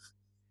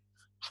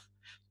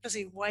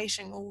 Busy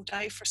waiting all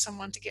day for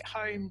someone to get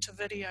home to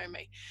video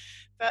me.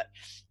 But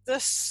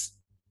this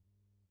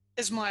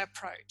is my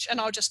approach,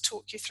 and I'll just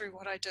talk you through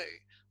what I do.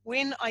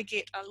 When I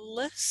get a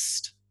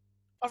list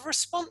of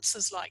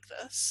responses like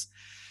this,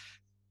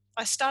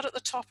 I start at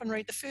the top and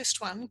read the first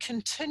one,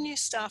 continue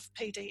staff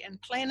PD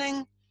and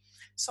planning.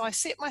 So I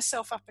set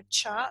myself up a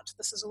chart.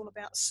 This is all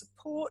about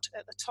support.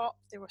 At the top,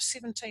 there were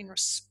 17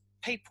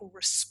 people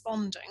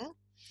responding.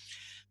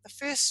 The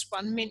first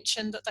one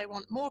mentioned that they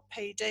want more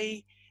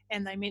PD,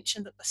 and they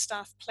mentioned that the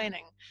staff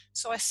planning.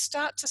 So I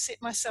start to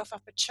set myself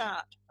up a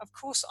chart. Of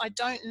course, I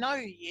don't know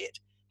yet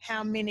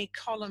how many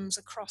columns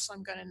across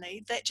I'm going to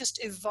need. That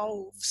just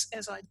evolves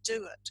as I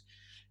do it.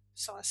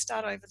 So I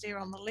start over there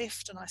on the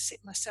left and I set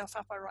myself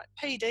up, I write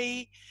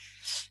PD,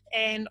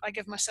 and I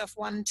give myself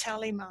one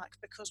tally mark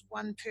because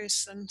one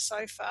person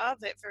so far,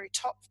 that very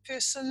top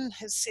person,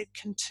 has said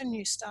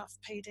continue staff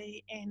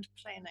PD and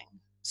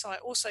planning. So I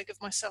also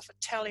give myself a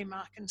tally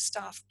mark in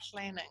staff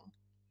planning.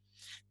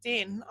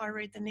 Then I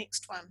read the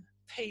next one,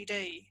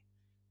 PD.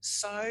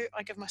 So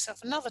I give myself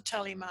another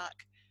tally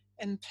mark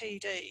in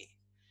PD.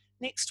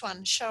 Next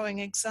one, showing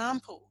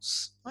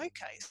examples.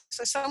 Okay,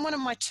 so someone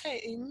in my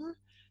team,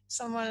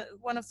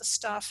 one of the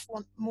staff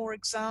want more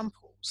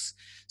examples.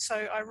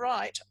 So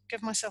I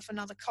give myself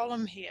another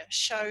column here,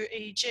 show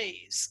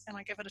EGs, and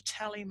I give it a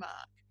tally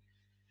mark.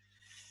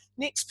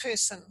 Next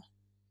person,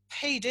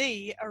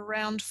 PD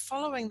around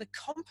following the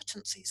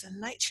competencies and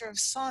nature of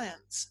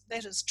science.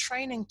 That is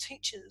training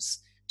teachers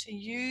to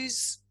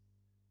use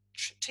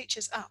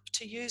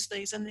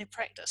these in their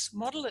practice,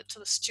 model it to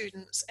the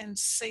students and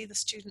see the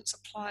students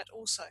apply it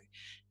also.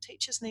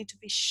 Teachers need to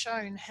be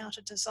shown how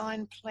to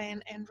design,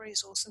 plan and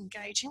resource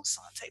engaging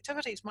science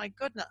activities. My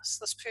goodness,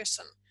 this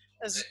person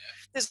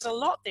there's a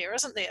lot there,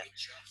 isn't there?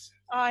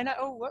 I know,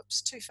 oh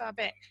whoops, too far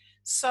back.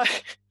 So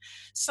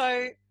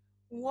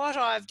what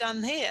I've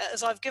done here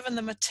is I've given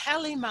them a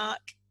tally mark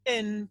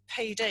in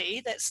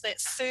PD, that's that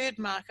third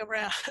mark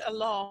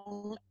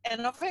along,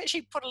 and I've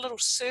actually put a little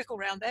circle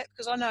around that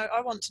because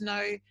I want to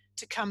know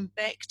to come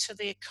back to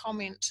their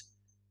comment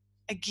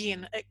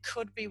again. It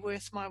could be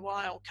worth my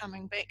while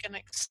coming back and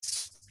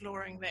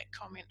exploring that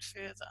comment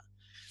further.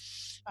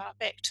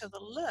 Back to the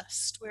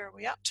list, where are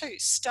we up to?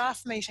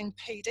 Staff meeting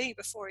PD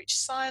before each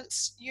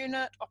science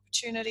unit,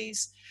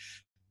 opportunities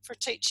for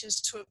teachers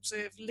to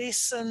observe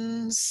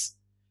lessons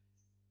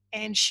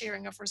and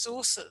sharing of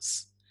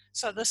resources.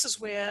 So this is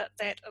where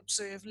that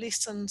observe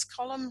lessons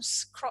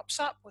columns crops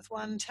up with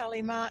one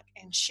tally mark,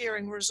 and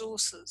sharing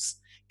resources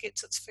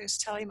gets its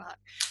first tally mark.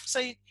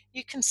 So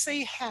you can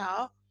see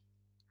how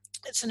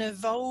it's an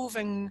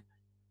evolving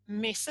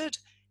method,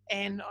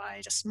 and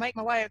I just make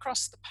my way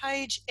across the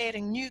page,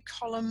 adding new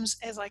columns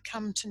as I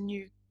come to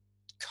new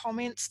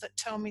comments that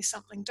tell me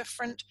something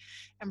different.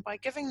 And by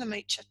giving them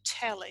each a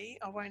tally,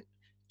 I won't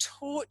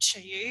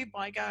torture you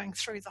by going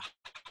through the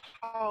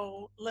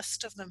whole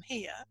list of them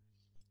here.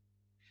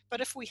 But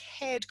if we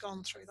had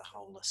gone through the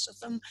whole list of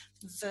them,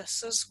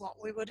 this is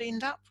what we would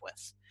end up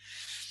with.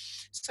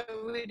 So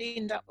we'd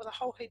end up with a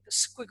whole heap of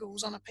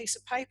squiggles on a piece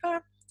of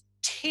paper,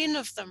 10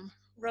 of them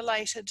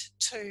related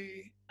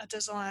to a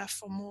desire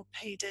for more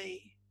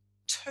PD,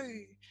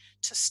 2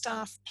 to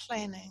staff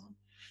planning,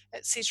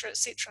 etc.,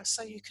 etc.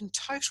 So you can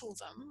total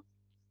them.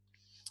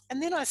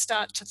 And then I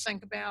start to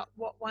think about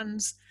what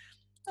ones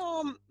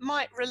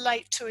might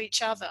relate to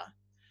each other.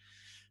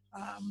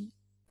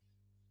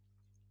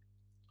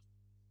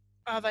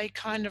 Are they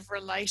kind of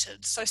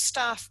related? So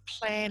staff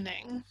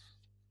planning,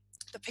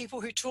 the people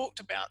who talked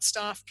about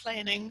staff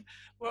planning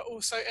were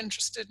also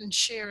interested in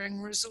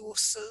sharing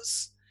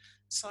resources.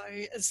 So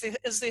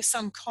is there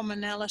some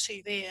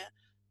commonality there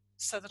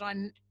so that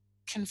I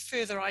can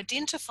further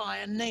identify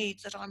a need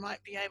that I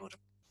might be able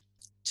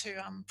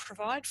to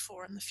provide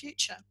for in the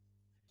future?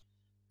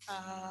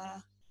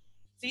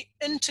 The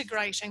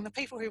integrating, the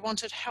people who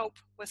wanted help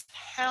with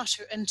how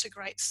to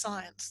integrate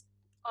science,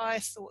 I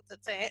thought that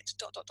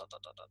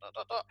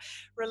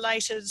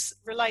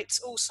relates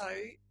also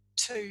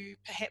to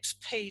perhaps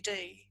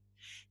PD,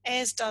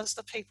 as does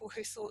the people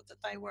who thought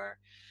that they were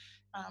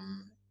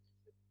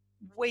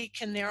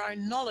weak in their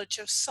own knowledge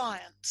of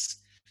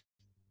science.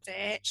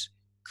 That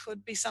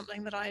could be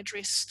something that I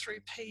address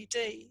through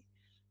PD.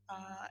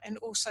 And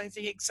also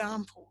the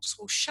examples,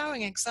 or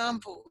showing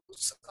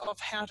examples of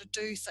how to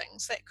do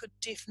things, that could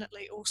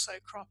definitely also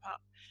crop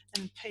up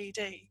in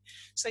PD.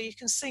 So you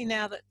can see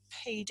now that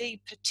PD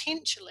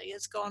potentially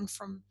has gone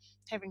from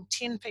having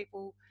 10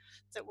 people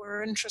that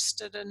were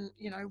interested in,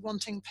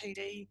 wanting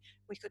PD.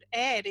 We could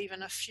add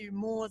even a few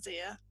more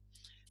there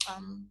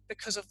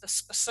because of the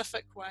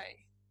specific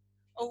way.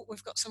 Oh,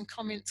 we've got some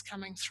comments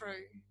coming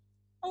through.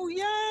 Oh,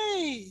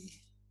 yay!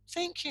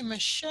 Thank you,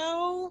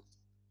 Michelle.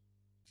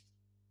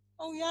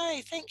 Oh,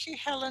 yay. Thank you,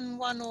 Helen,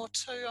 1 or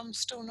 2. I'm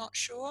still not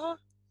sure.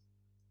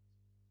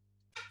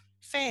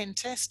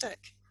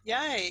 Fantastic.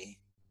 Yay.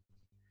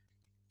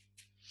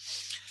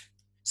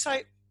 So,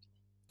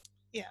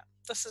 yeah,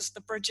 this is the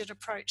Bridget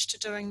approach to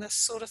doing this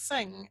sort of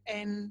thing.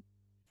 And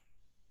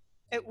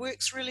it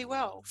works really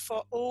well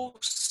for all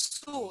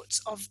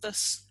sorts of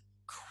this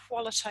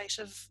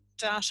qualitative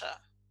data,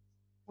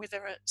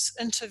 whether it's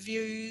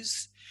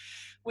interviews,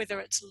 whether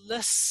it's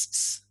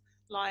lists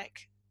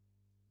like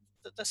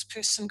that this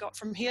person got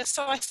from here.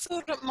 So I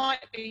thought it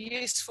might be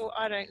useful.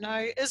 I don't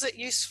know. Is it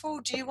useful?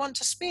 Do you want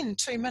to spend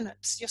 2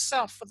 minutes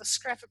yourself with a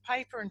scrap of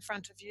paper in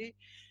front of you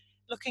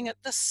looking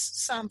at this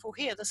sample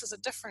here? This is a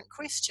different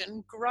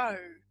question. Grow.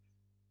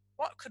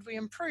 What could we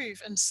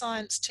improve in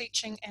science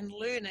teaching and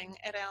learning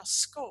at our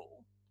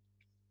school?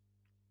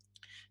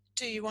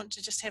 Do you want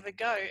to just have a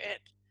go at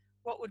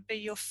what would be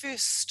your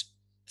first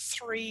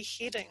 3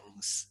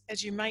 headings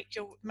as you make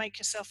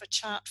yourself a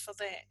chart for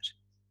that?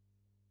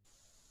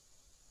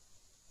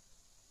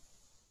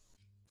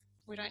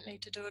 We don't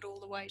need to do it all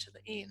the way to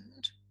the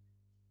end.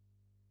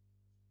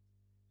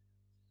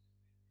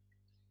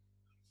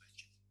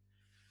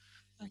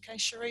 Okay,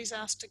 Cherie's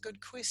asked a good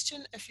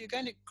question. If you're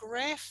going to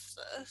graph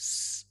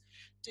this,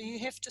 do you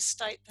have to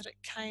state that it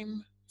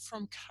came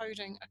from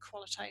coding a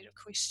qualitative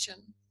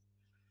question?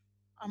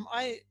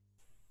 I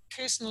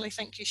personally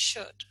think you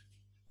should.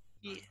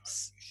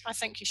 Yes, I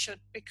think you should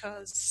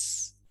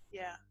because,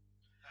 yeah.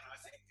 And I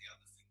think the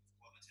other thing with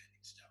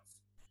qualitative stuff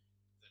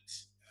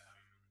that's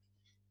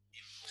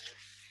important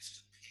is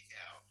to pick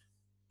out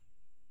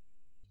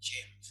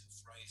gems of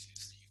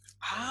phrases that you can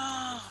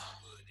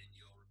word in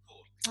your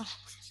report.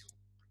 Use your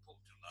report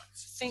to like.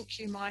 Thank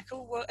you,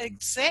 Michael. Well,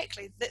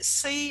 exactly.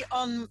 See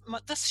on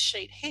this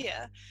sheet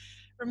here,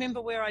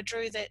 remember where I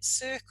drew that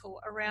circle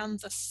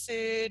around the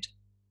third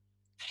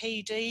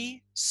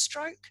PD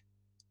stroke?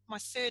 My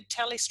third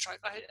tally stroke,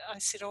 I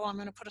said, oh, I'm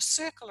going to put a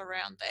circle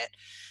around that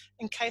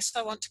in case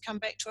I want to come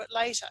back to it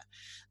later.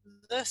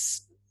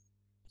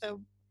 The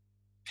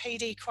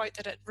PD quote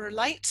that it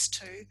relates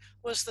to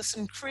was this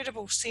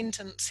incredible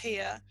sentence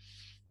here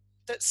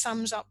that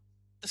sums up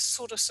the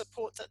sort of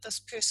support that this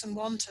person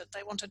wanted.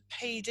 They wanted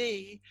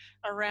PD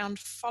around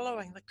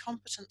following the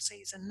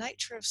competencies and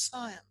nature of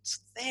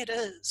science. That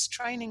is,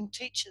 training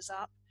teachers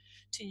up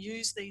to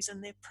use these in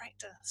their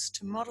practice,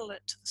 to model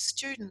it to the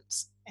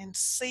students and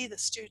see the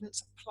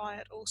students apply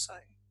it also.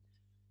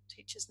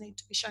 Teachers need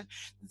to be shown.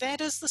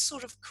 That is the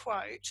sort of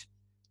quote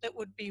that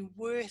would be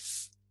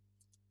worth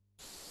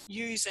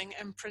using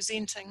and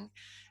presenting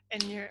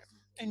in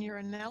your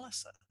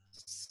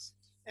analysis.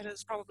 It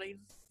is probably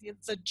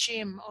the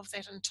gem of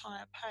that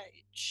entire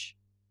page.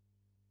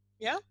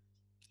 Yeah?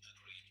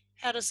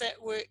 How does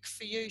that work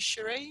for you,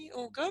 Cherie?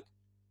 All good?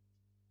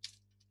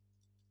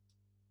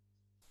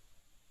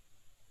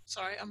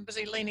 Sorry, I'm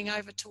busy leaning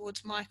over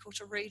towards Michael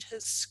to read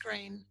his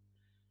screen.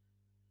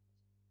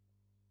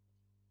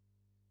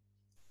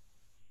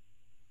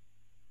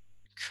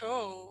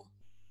 Cool.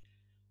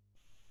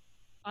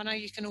 I know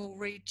you can all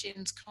read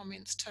Jen's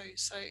comments too,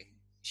 so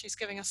she's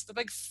giving us the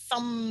big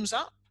thumbs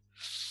up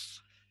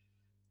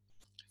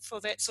for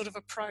that sort of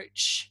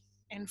approach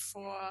and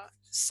for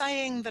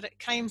saying that it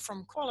came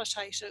from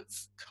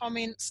qualitative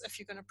comments if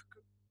you're going to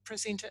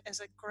present it as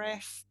a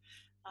graph,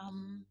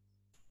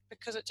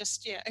 because it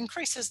just, yeah,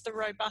 increases the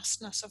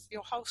robustness of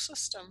your whole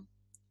system.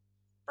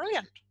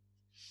 Brilliant.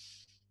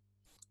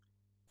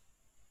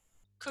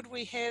 Could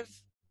we have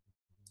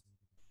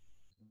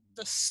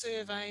the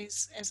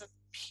surveys as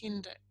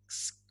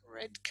appendix?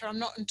 Redka, I'm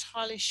not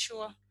entirely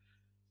sure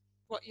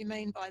what you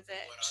mean by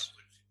that. What I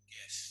would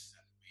guess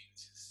that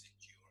means is that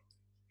your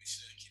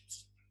research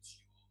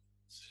instruments,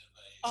 your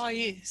surveys, oh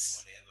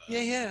yes,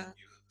 whatever, yeah,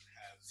 you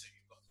have, so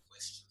you've got the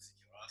questions that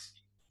you're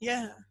asking.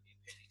 Yeah. The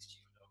appendix to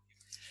your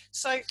document.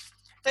 So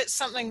that's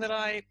something that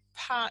I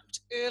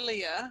parked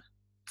earlier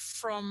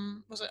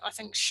from, was it, I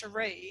think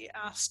Cherie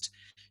asked,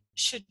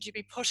 should you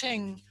be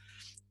putting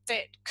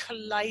that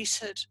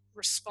collated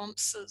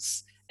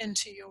responses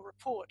into your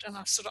report? And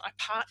I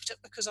parked it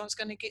because I was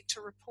going to get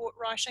to report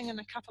writing in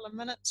a couple of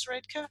minutes,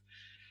 Radka.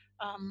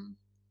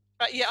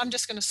 But yeah, I'm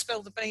just going to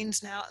spill the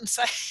beans now and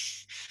say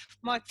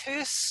my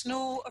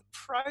personal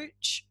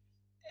approach,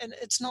 and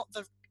it's not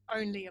the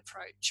only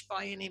approach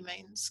by any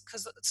means,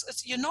 because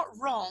you're not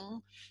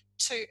wrong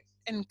to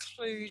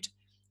include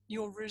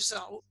your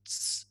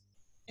results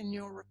in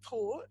your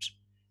report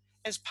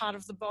as part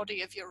of the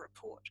body of your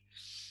report.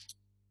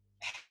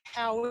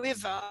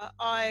 However,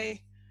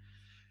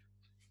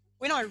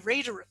 when I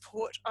read a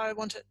report, I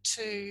want it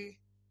to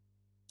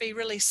be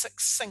really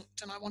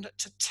succinct, and I want it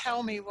to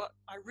tell me what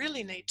I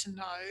really need to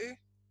know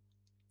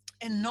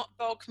and not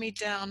bog me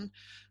down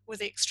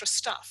with extra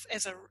stuff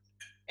as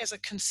a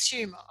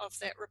consumer of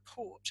that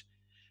report.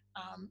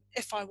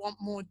 If I want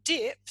more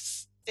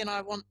depth, then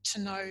I want to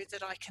know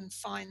that I can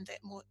find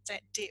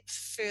that depth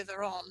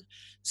further on.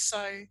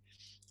 So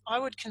I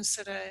would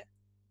consider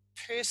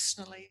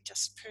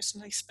just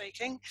personally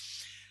speaking,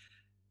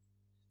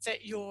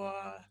 that your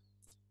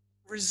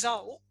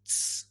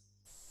results,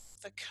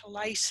 the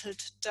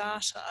collated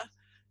data,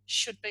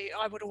 should be,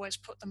 I would always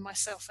put them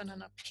myself in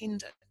an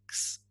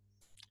appendix,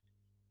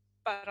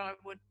 but I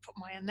would put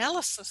my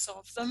analysis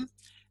of them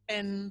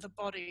in the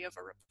body of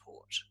a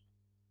report.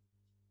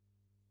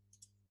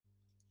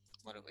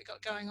 What have we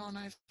got going on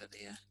over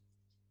there?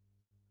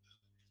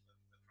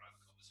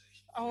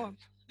 Oh,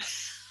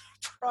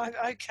 private,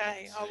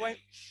 okay, I won't.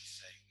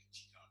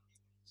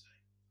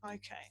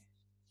 Okay.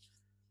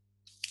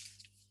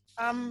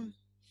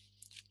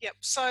 Yep,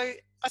 so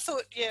I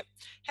thought, yeah,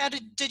 how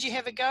did you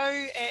have a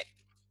go at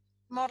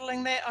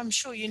modelling that? I'm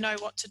sure you know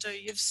what to do.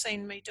 You've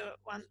seen me do it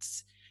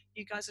once.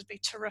 You guys would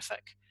be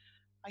terrific,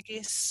 I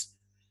guess.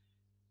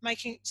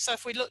 So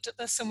if we looked at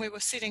this and we were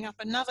setting up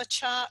another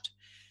chart,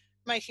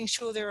 making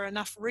sure there are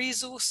enough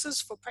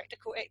resources for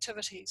practical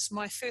activities.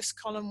 My first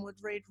column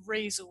would read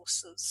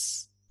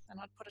resources, and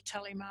I'd put a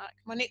tally mark.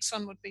 My next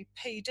one would be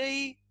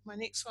PD, my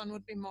next one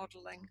would be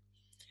modelling.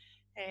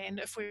 And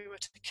if we were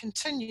to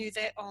continue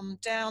that on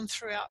down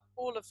throughout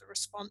all of the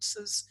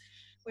responses,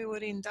 we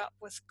would end up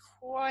with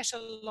quite a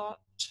lot.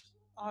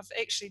 I've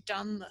actually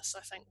done this,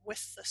 I think,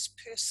 with this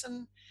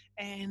person,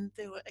 and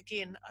there were,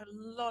 again, a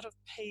lot of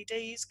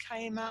PDs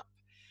came up,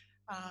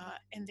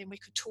 and then we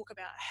could talk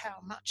about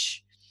how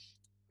much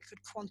we could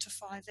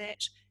quantify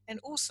that, and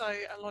also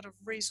a lot of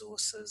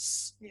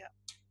resources. Yeah.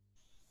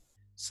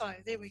 So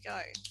there we go.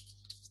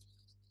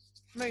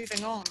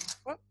 Moving on.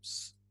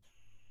 Whoops.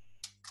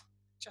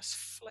 Just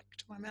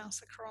flicked my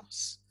mouse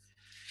across.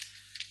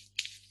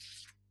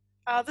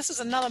 This is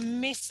another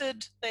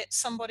method that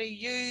somebody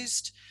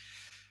used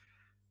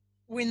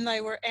when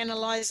they were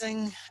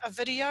analysing a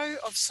video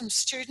of some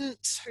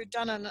students who'd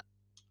done an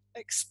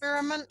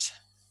experiment.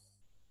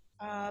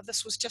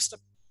 This was just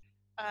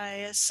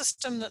a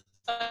system that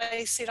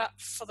they set up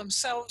for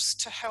themselves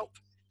to help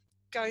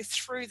go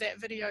through that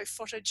video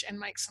footage and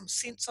make some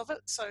sense of it.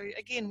 So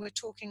again, we're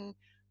talking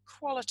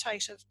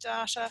qualitative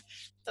data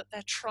that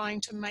they're trying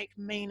to make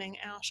meaning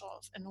out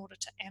of in order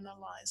to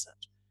analyse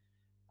it.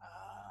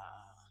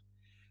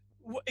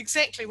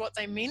 Exactly what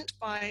they meant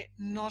by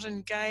not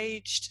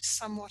engaged,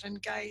 somewhat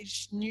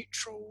engaged,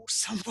 neutral,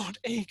 somewhat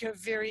eager,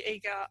 very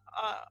eager,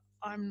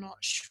 I'm not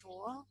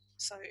sure.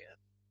 So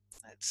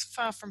it's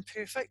far from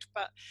perfect,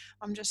 but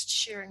I'm just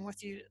sharing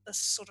with you this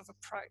sort of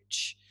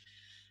approach.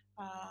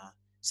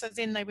 So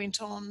then they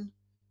went on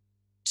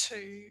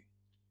to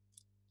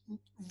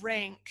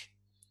rank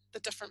the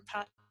different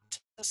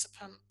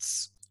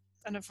participants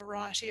in a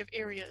variety of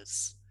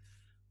areas.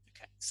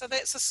 Okay, so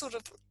that's a sort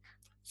of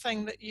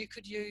thing that you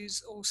could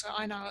use also.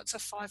 I know it's a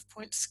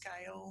 5-point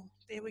scale.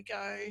 There we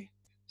go.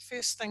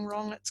 First thing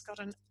wrong, it's got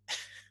an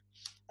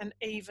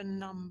even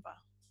number.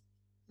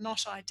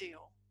 Not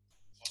ideal.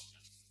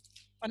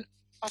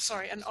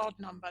 An odd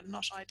number,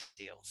 not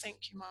ideal.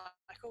 Thank you,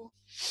 Michael.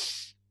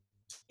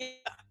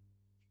 Yeah.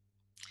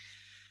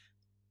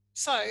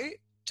 So,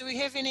 do we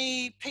have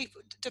any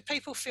people, do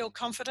people feel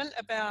confident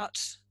about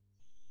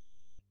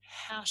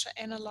how to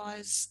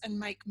analyse and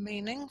make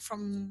meaning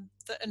from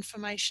the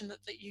information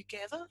that you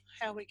gather?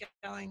 How are we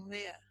going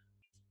there?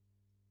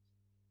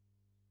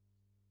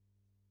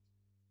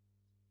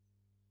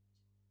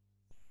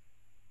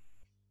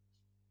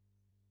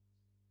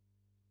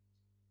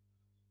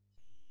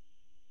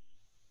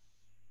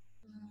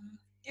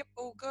 Yep,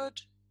 all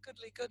good.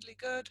 Goodly, goodly,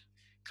 good.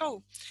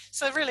 Cool.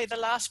 So really the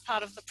last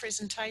part of the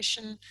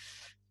presentation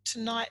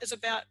tonight is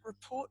about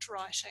report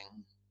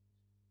writing.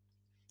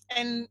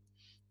 And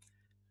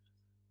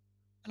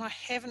I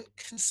haven't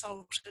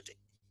consulted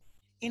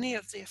any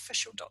of the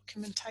official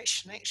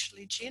documentation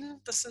actually, Jen.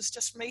 This is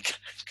just me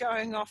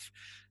going off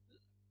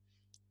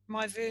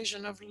my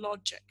version of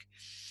logic.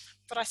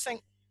 But I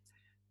think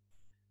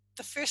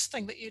the first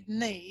thing that you'd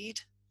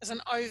need is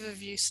an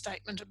overview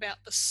statement about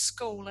the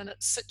school and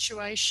its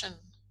situation.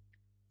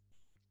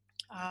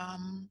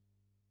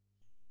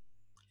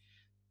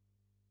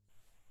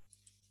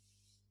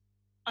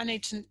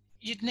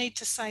 You'd need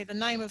to say the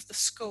name of the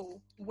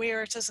school,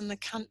 where it is in the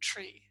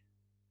country,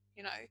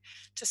 you know,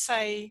 to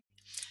say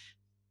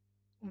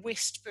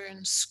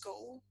Westburn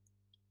School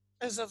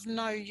is of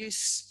no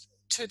use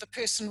to the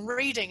person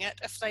reading it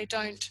if they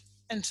don't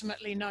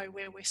intimately know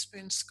where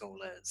Westburn School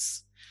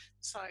is.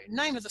 So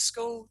name of the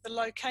school, the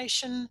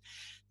location,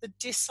 the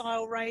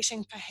decile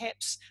rating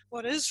perhaps.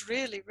 What is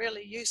really,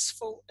 really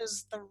useful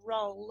is the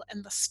role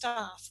and the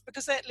staff,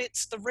 because that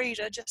lets the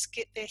reader just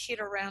get their head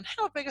around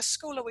how big a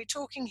school are we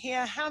talking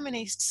here, how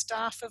many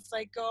staff have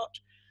they got,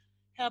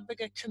 how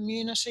big a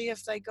community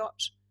have they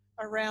got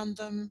around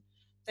them,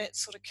 that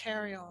sort of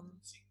carry on.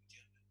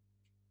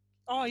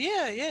 Oh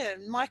yeah.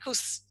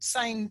 Michael's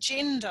saying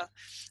gender.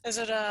 Is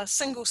it a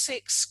single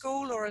sex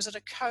school or is it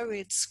a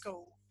co-ed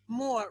school?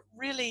 More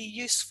really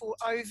useful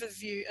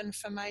overview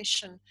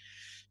information,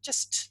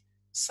 just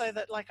so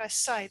that, like I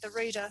say, the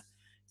reader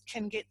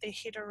can get their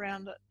head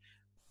around it.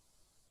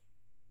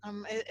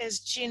 As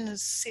Jen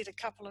has said a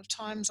couple of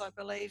times, I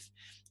believe,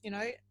 you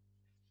know,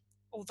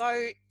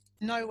 although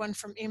no one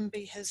from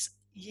MB has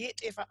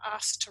yet ever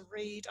asked to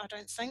read, I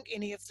don't think,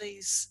 any of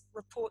these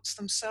reports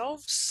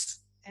themselves,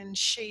 and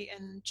she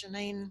and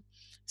Janine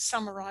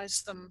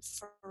summarise them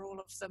for all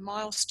of the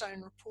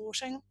milestone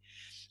reporting.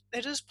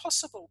 It is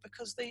possible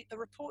because the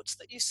reports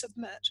that you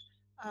submit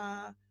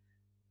are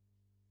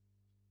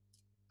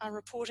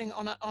reporting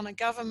on a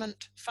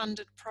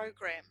government-funded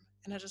program,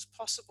 and it is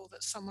possible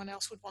that someone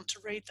else would want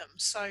to read them.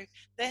 So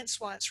that's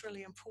why it's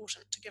really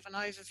important to give an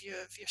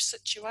overview of your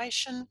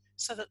situation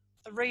so that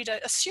the reader,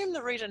 assume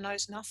the reader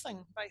knows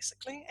nothing,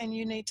 basically, and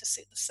you need to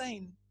set the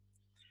scene.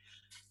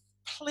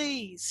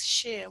 Please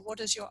share what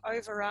is your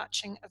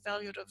overarching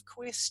evaluative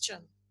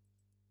question.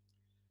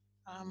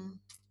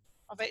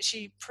 I've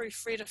actually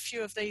proofread a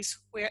few of these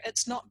where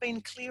it's not been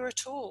clear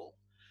at all.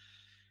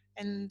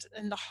 And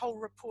the whole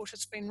report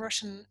has been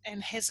written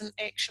and hasn't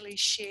actually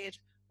shared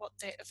what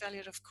that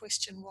evaluative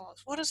question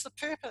was. What is the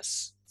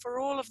purpose for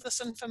all of this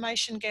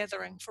information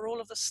gathering, for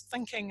all of this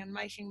thinking and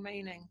making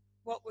meaning?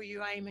 What were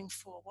you aiming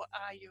for? What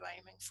are you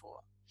aiming for?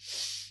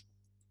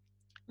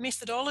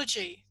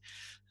 Methodology.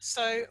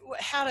 So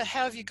how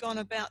have you gone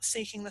about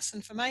seeking this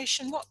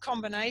information? What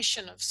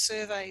combination of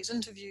surveys,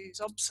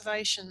 interviews,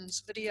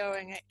 observations,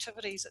 videoing,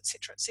 activities,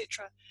 etc.,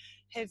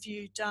 have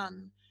you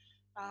done?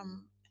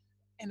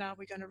 And are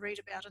we going to read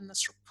about in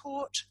this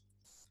report?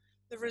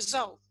 The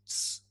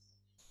results.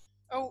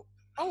 I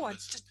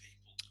did.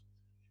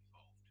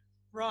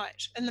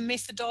 Right, and the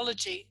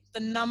methodology, the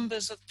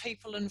numbers of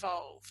people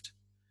involved.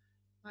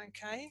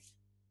 Okay.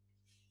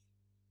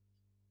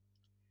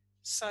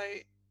 So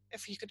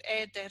if you could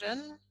add that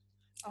in,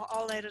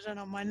 I'll add it in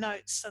on my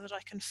notes so that I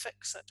can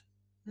fix it.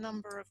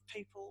 Number of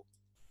people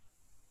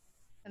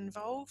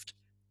involved.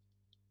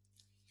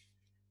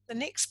 The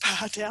next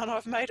part down,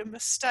 I've made a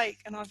mistake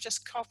and I've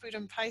just copied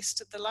and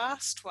pasted the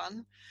last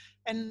one,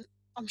 and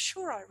I'm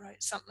sure I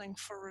wrote something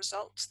for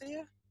results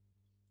there.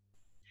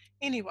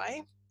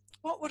 Anyway,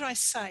 what would I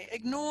say?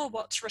 Ignore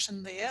what's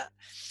written there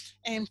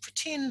and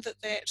pretend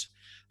that that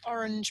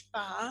orange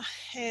bar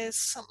has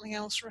something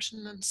else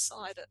written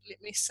inside it.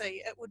 Let me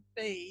see. It would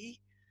be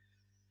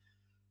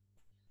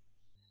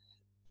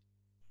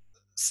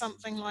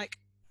something like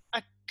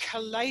a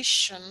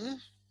collation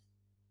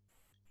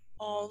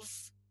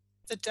of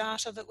the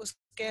data that was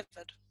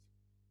gathered.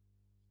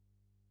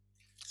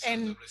 So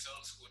and the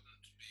results wouldn't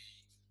be,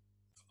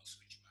 I'll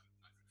switch my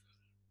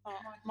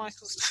microphone.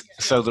 Michael's.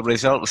 So the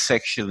results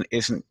section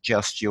isn't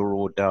just your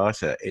raw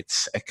data,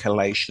 it's a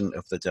collation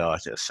of the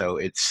data. So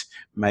it's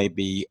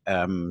maybe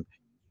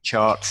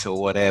charts or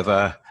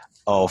whatever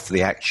of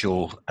the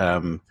actual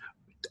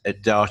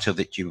data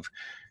that you've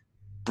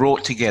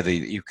brought together,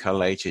 that you've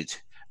collated,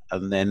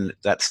 and then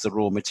that's the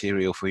raw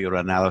material for your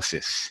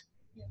analysis.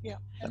 Yeah,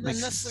 and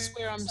this is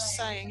where I'm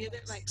saying, yeah,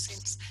 that makes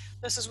sense.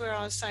 This is where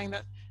I was saying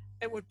that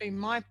it would be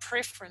my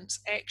preference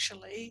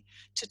actually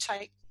to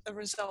take the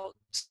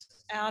results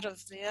out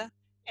of there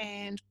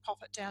and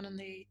pop it down in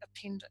the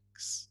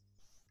appendix.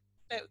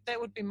 That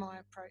would be my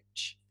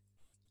approach.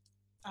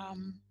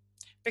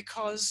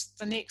 Because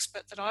the next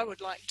bit that I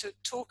would like to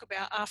talk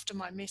about after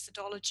my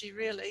methodology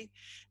really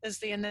is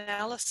the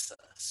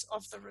analysis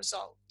of the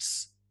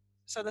results.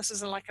 So this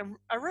is like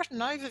a written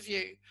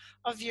overview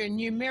of your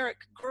numeric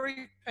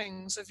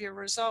groupings of your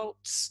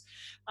results,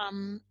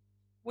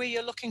 where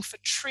you're looking for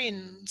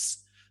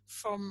trends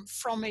from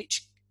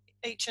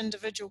each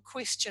individual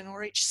question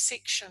or each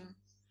section.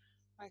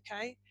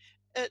 Okay,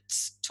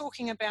 it's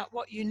talking about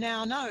what you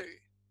now know.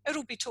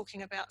 It'll be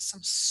talking about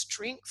some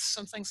strengths,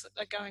 some things that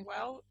are going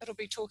well. It'll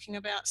be talking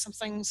about some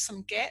things,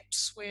 some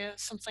gaps where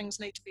some things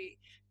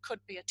could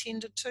be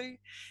attended to.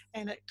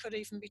 And it could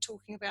even be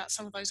talking about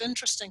some of those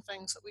interesting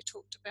things that we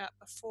talked about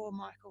before,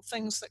 Michael,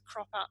 things that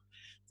crop up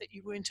that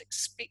you weren't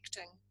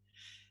expecting.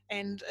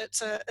 And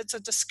it's a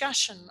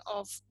discussion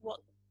of what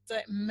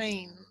that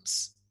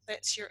means.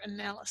 That's your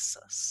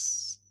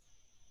analysis.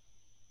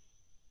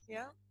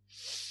 Yeah.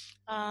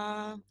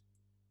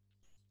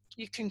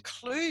 Your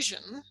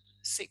conclusion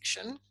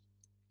section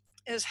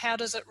is how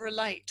does it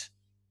relate?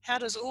 How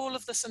does all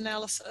of this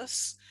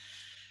analysis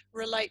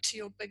relate to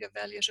your big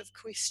evaluative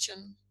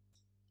question?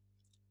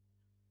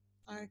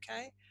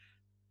 Okay,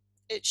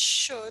 it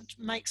should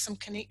make some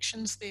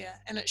connections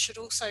there, and it should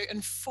also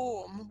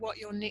inform what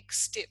your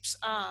next steps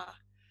are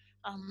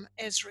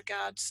as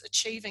regards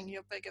achieving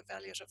your big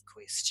evaluative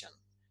question,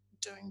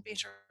 doing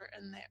better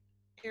in that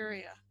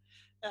area.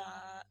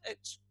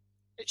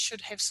 It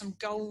should have some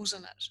goals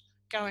in it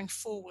going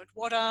forward.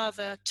 What are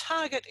the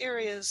target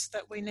areas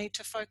that we need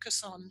to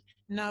focus on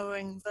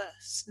knowing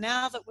this?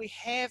 Now that we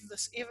have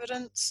this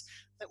evidence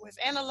that we've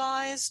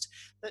analysed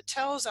that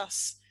tells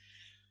us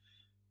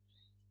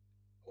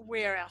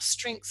where our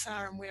strengths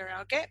are and where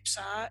our gaps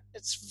are,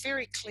 it's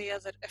very clear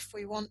that if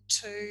we want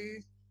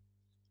to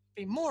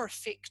be more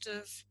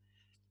effective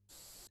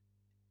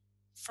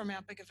from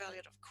our big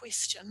evaluative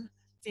question,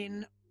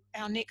 then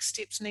our next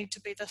steps need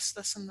to be this,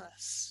 this and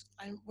this.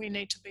 And we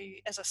need to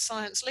be, as a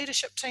science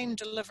leadership team,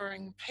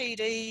 delivering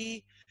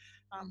PD,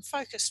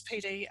 focused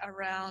PD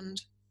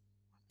around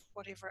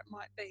whatever it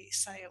might be.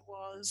 Say it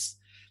was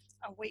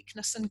a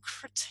weakness in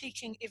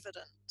critiquing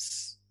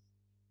evidence,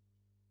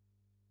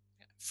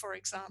 for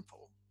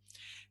example.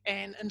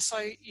 And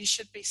so you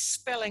should be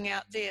spelling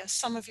out there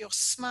some of your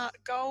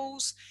SMART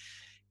goals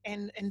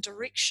and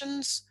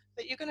directions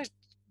that you're going to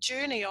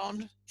journey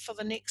on for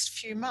the next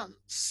few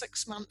months,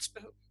 6 months,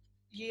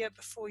 year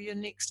before your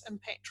next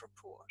impact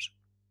report.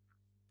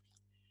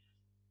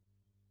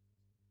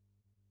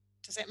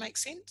 Does that make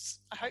sense?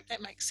 I hope that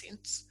makes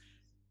sense.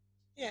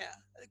 Yeah,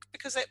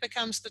 because that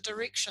becomes the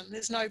direction.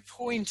 There's no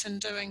point in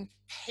doing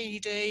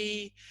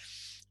PD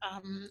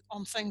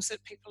on things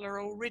that people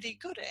are already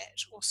good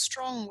at or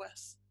strong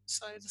with.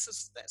 So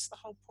that's the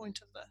whole point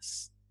of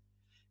this.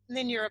 And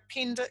then your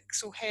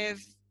appendix will have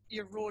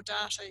your raw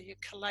data, your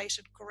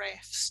collated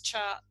graphs,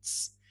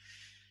 charts,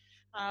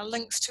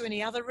 links to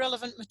any other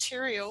relevant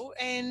material,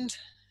 and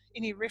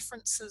any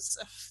references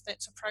if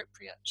that's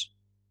appropriate.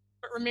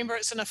 But remember,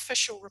 it's an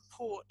official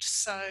report,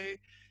 so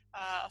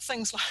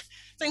things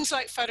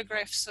like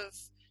photographs of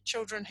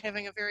children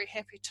having a very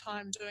happy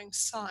time doing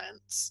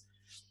science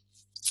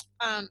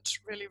aren't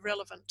really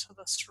relevant to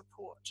this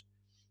report.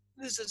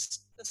 This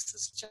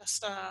is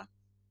just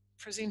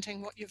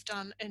presenting what you've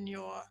done in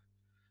your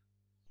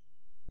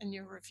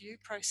review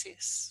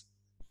process.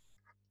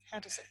 How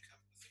does it?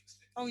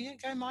 Oh yeah,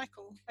 go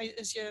Michael.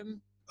 Is your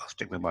I'll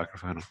stick my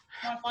microphone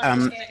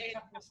Michael's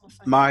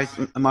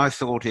on. My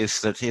thought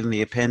is that in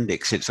the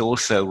appendix, it's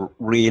also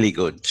really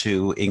good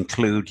to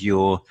include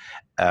your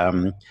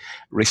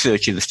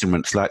research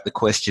instruments like the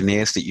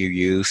questionnaires that you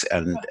use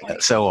and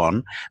so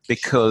on,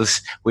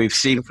 because we've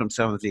seen from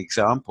some of the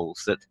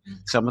examples that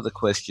some of the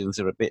questions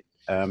are a bit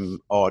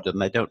odd,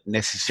 and they don't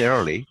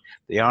necessarily,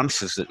 the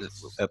answers that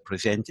are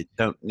presented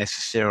don't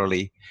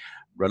necessarily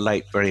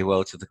relate very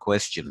well to the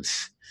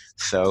questions.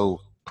 So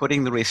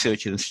putting the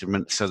research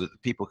instrument so that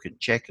people can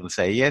check and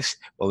say, yes,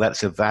 well,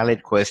 that's a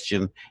valid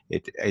question.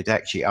 It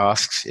actually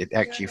asks, it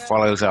actually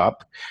follows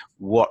up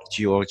what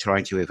you're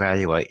trying to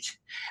evaluate.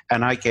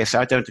 And I guess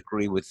I don't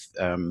agree with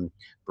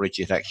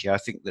Bridget, actually. I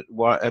think that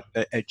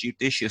a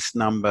judicious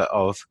number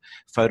of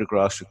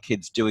photographs of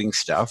kids doing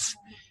stuff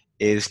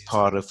is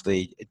part of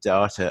the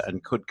data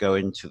and could go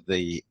into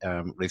the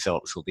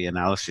results or the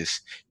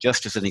analysis,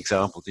 just as an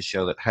example to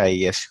show that, hey,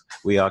 yes,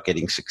 we are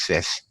getting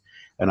success.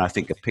 And I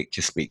think a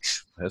picture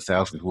speaks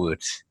 1,000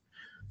 words.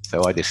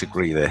 So I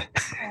disagree there.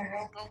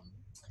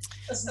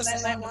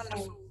 Isn't that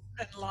wonderful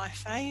in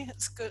life, eh?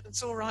 It's good.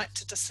 It's all right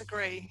to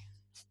disagree.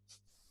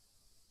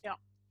 Yeah.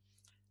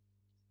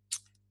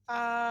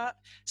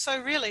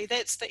 So really,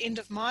 that's the end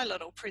of my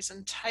little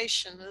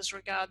presentation as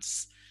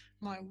regards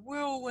my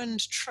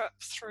whirlwind trip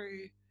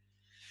through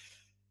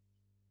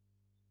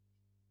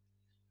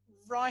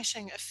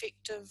writing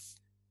effective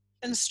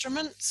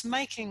instruments,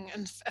 making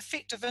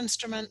effective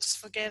instruments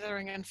for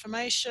gathering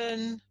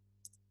information,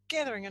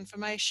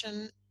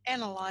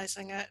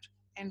 analysing it,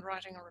 and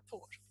writing a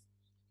report.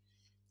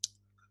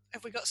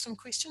 Have we got some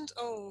questions?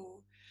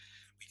 Oh.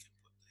 We can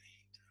put the,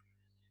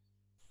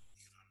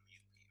 you can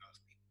unmute, ask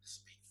people to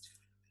speak to in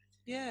a minute.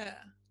 Yeah.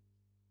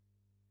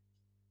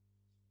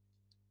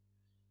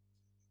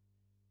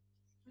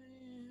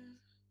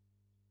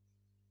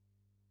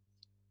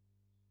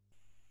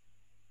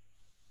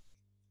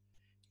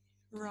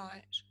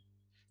 Right.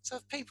 So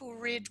if people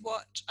read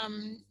what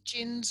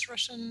Jen's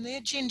written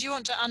there, Jen, do you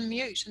want to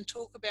unmute and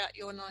talk about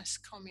your nice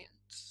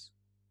comments?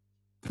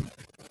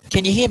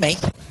 Can you hear me?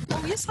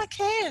 Oh, yes, I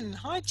can.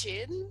 Hi,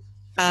 Jen.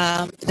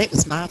 That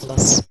was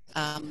marvellous.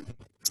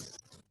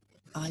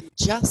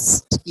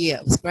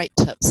 It was great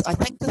tips. I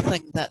think the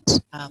thing that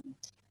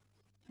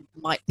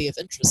might be of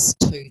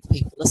interest to the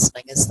people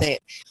listening is that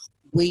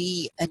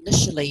we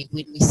initially,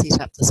 when we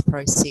set up this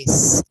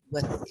process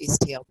with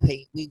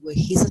STLP, we were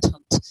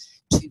hesitant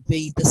to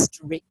be this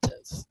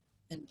directive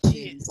in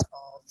terms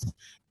of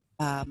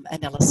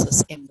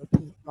analysis and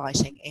report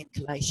writing and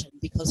collation,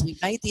 because we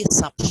made the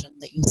assumption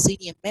that your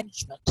senior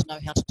management know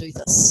how to do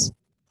this.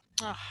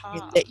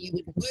 And that you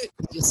would work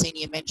with your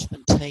senior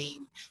management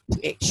team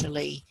to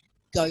actually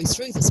go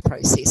through this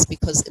process,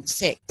 because in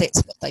fact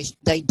that's what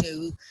they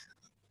do,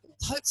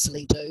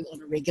 hopefully do,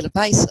 on a regular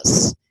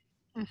basis.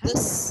 Mm-hmm.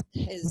 This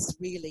has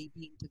really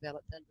been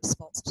developed in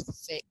response to the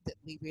fact that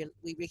we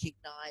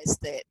recognise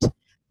that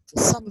for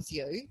some of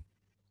you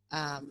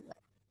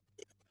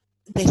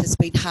that has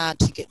been hard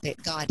to get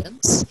that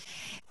guidance,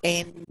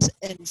 and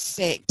in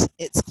fact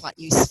it's quite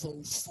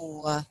useful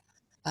for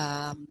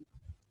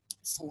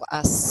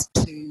us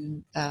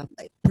to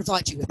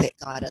provide you with that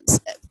guidance.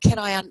 Can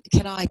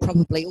I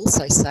probably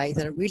also say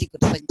that a really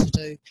good thing to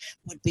do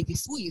would be,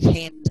 before you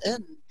hand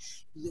in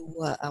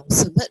your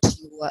submit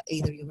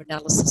either your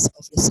analysis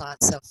of your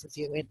science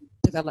self-review and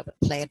development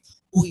plan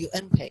or your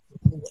impact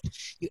report,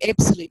 you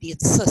absolutely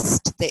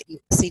insist that your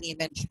senior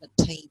management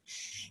team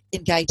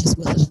engages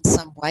with it in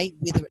some way,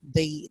 whether it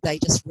be they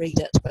just read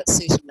it but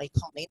certainly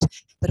comment,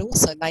 but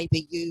also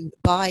maybe you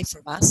buy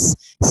from us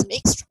some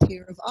extra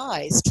pair of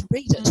eyes to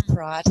read it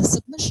prior to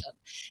submission.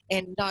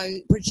 And no,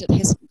 Bridget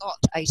hasn't got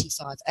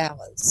 85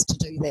 hours to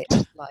do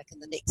that, like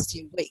in the next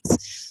few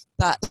weeks,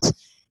 but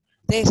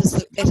that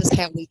is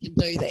how we can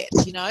do that,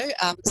 you know.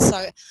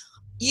 So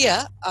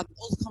yeah,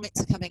 all the comments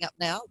are coming up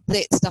now.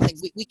 That's nothing,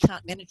 we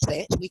can't manage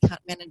that. We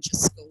can't manage a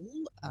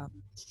school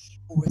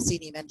or a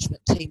senior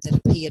management team that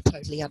appear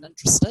totally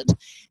uninterested.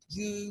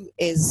 You,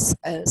 as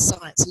a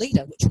science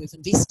leader, which we've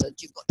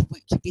invested, you've got to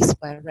work your best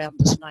way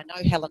around it. And I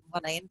know Helen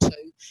 1 and 2,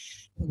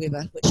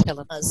 which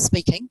Helen is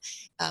speaking,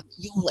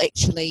 you'll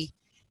actually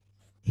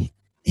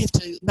have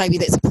to, maybe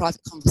that's a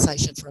private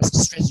conversation for us to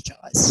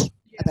strategise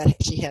about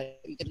actually how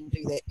you're going to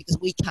do that, because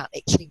we can't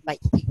actually make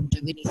people do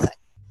anything.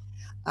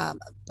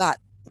 But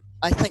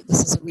I think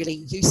this is a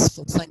really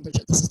useful thing,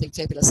 Bridget. This has been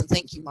fabulous, and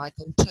thank you,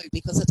 Michael, too,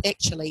 because it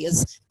actually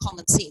is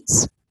common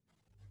sense.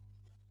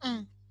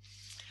 I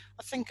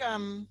think,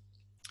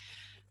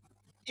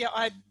 yeah,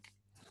 I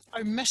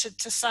omitted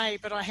to say,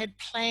 but I had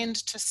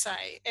planned to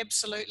say,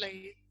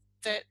 absolutely,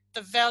 that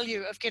the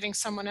value of getting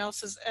someone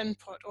else's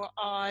input or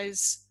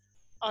eyes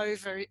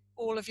over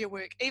all of your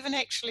work, even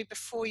actually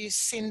before you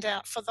send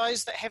out, for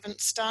those that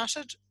haven't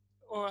started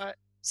or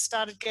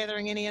started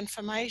gathering any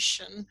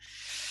information,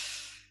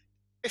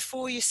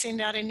 before you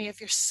send out any of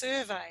your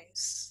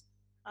surveys,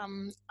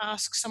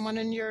 ask someone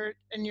in your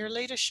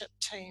leadership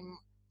team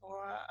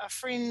or a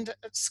friend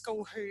at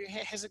school who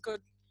has a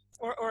good,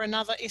 or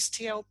another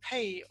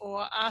STLP,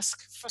 or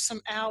ask for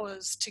some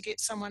hours to get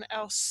someone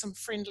else some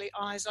friendly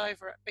eyes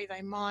over it, be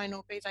they mine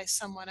or be they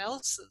someone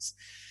else's.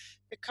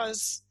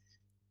 Because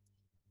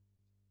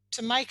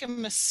to make a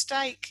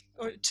mistake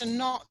or to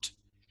not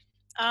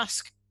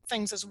ask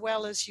things as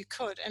well as you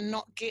could and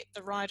not get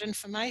the right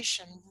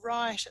information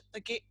right at the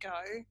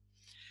get-go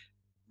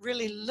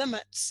really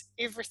limits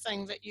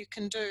everything that you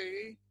can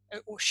do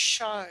or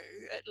show,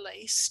 at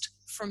least,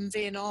 from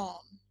then on.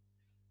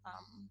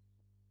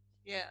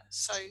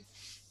 So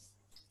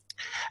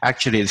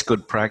actually, it's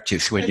good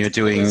practice when you're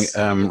doing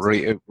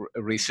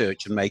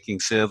research and making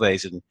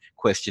surveys and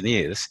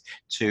questionnaires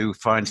to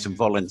find some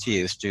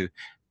volunteers to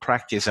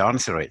practice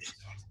answer it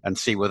and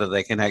see whether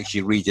they can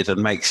actually read it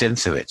and make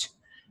sense of it.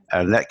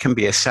 And that can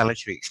be a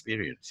salutary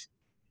experience.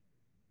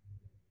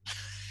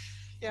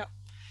 Yeah,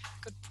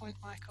 good point,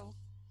 Michael.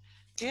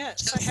 Yeah,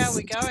 so how are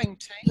we going,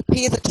 team? It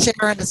appears that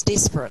Sharon is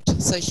desperate,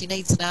 so she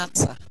needs an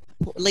answer.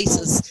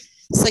 Lisa's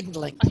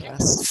signalling to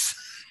us.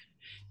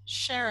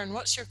 Sharon,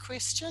 what's your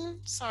question?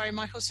 Sorry,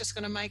 Michael's just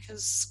going to make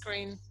his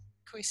screen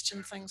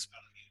question things.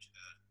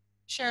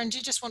 Sharon, do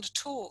you just want to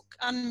talk?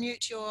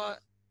 Unmute your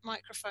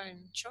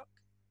microphone, Chuck.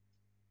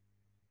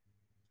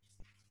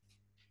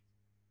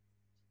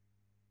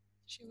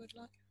 She would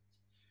like.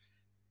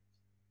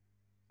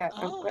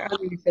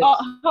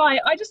 Hi,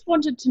 I just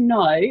wanted to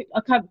know,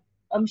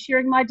 I'm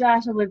sharing my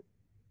data with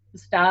the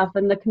staff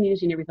and the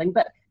community and everything,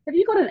 but have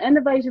you got an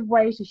innovative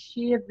way to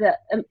share the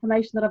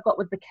information that I've got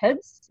with the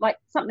kids? Like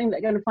something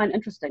that they're going to find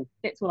interesting?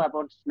 That's all I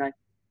wanted to know.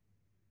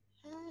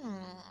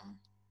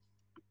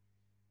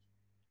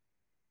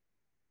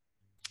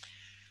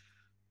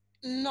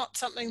 Not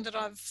something that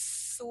I've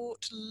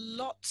thought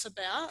lots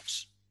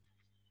about.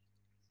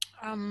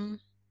 I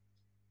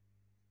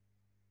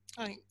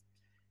think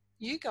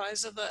you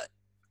guys are the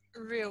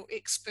real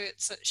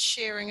experts at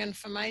sharing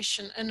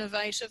information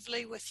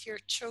innovatively with your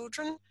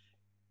children.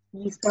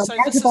 Yes, but I'm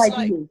out of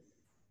ideas.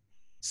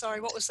 Sorry,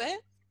 what was that?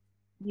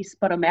 Yes,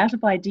 but I'm out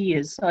of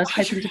ideas, so I was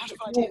hoping to get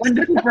more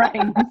wonderful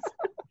brains.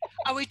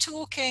 Are we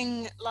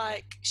talking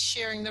like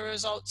sharing the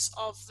results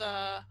of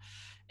the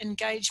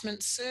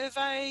engagement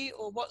survey,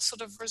 or what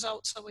sort of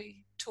results are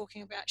we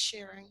talking about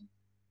sharing?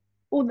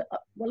 Well,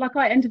 like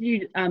I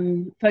interviewed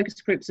focus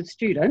groups of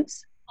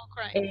students. Oh,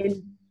 great.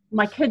 And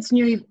my kids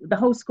knew, the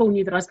whole school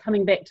knew that I was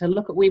coming back to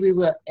look at where we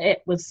were at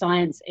with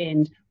science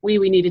and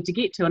where we needed to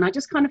get to. And I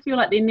just kind of feel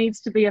like there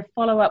needs to be a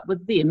follow-up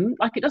with them.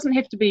 Like it doesn't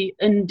have to be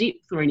in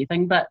depth or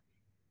anything, but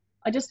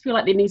I just feel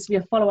like there needs to be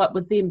a follow-up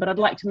with them, but I'd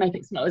like to make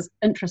it so it was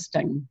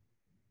interesting.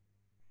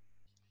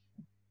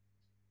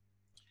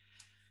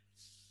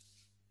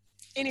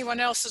 Anyone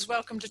else is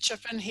welcome to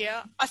chip in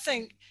here. I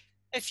think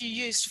if you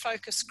used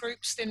focus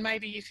groups, then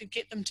maybe you could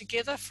get them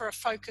together for a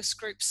focus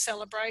group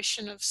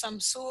celebration of some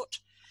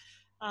sort.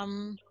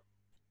 And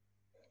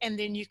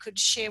then you could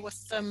share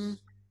with them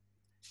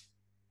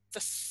the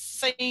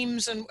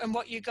themes and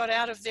what you got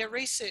out of their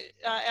research,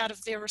 out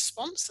of their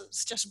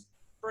responses, just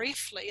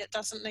briefly. It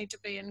doesn't need to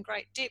be in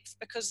great depth,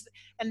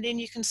 and then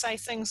you can say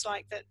things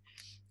like that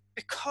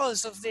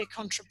because of their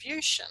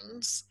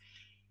contributions,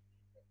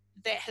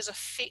 that has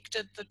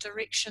affected the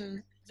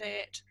direction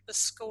that the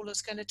school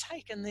is going to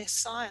take in their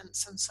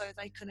science, and so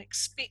they can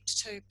expect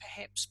to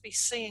perhaps be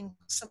seeing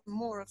some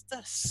more of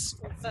this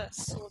or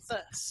this or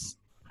this,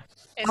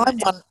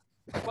 and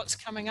what's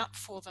coming up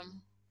for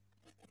them.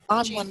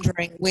 I'm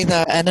wondering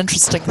whether an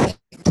interesting thing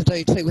to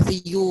do too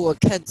with your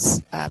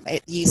kids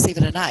at year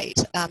 7 and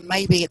 8,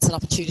 maybe it's an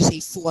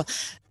opportunity for,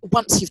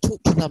 once you've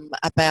talked to them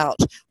about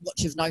what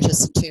you've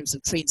noticed in terms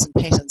of trends and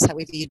patterns,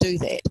 however you do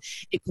that,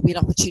 it could be an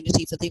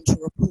opportunity for them to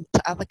report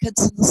to other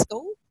kids in the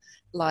school,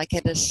 like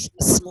at a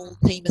small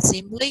team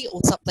assembly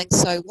or something.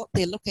 So what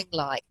they're looking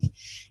like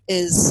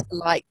is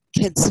like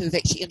kids who've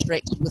actually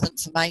interacted with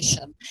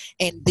information,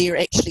 and they're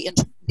actually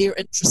they're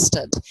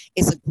interested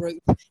as a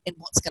group in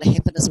what's going to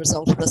happen as a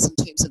result of this in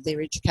terms of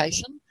their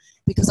education.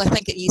 Because I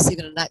think at year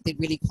 7 and 8 they'd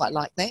really quite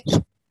like that.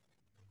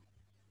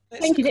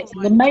 Thank you, that's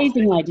an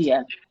amazing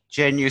idea.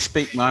 Jen, you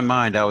speak my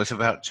mind. I was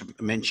about to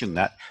mention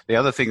that. The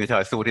other thing that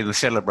I thought in the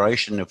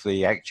celebration of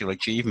the actual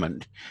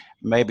achievement,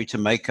 maybe to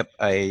make up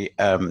a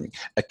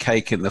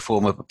cake in the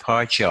form of a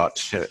pie chart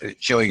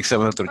showing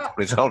some of the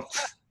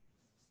results.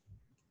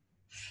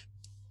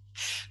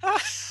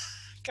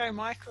 Go,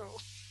 Michael.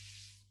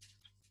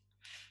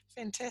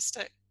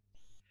 Fantastic.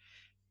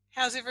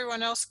 How's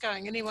everyone else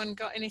going? Anyone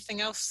got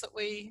anything else that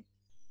we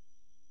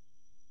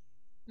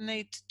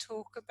need to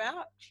talk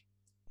about?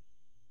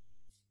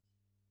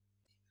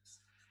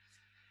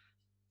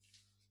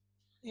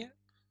 Yeah.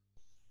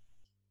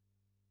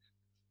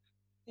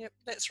 Yep,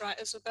 that's right,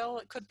 Isabel.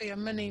 It could be a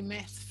mini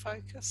math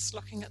focus,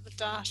 looking at the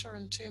data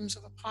in terms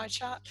of a pie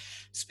chart,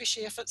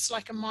 especially if it's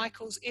like a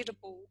Michael's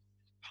edible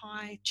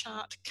pie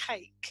chart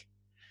cake.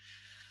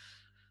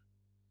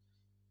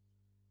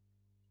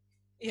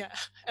 Yeah,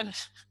 and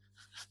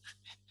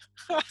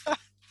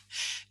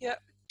yeah,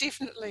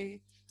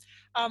 definitely.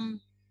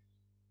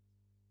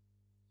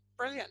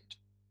 Brilliant.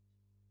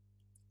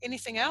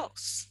 Anything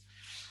else?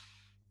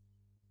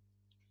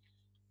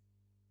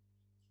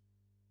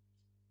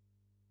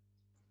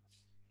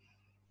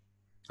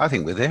 I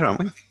think we're there, aren't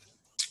we?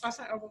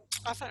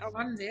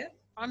 I'm there.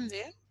 I'm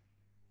there.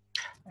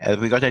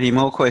 Have we got any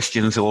more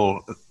questions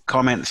or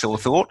comments or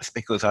thoughts?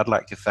 Because I'd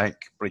like to thank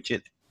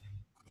Bridget,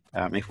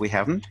 if we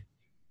haven't.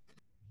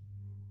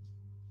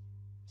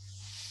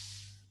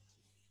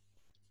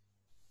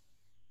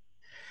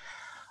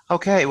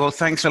 Okay, well,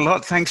 thanks a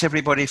lot. Thanks,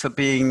 everybody, for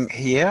being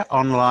here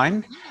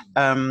online.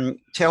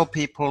 Tell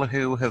people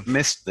who have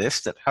missed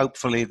this that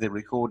hopefully the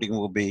recording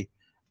will be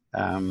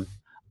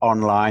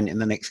online in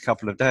the next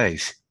couple of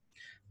days.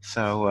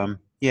 So,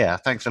 yeah,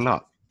 thanks a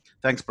lot.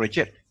 Thanks,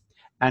 Bridget.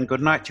 And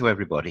good night to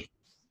everybody.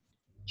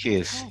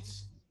 Cheers.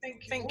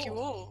 Thank you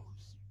all.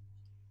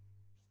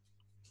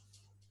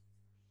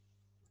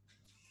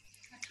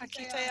 Ka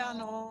kite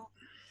anō.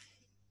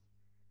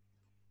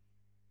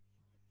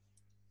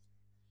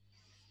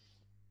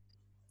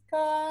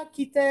 Ka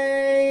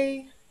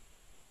kite.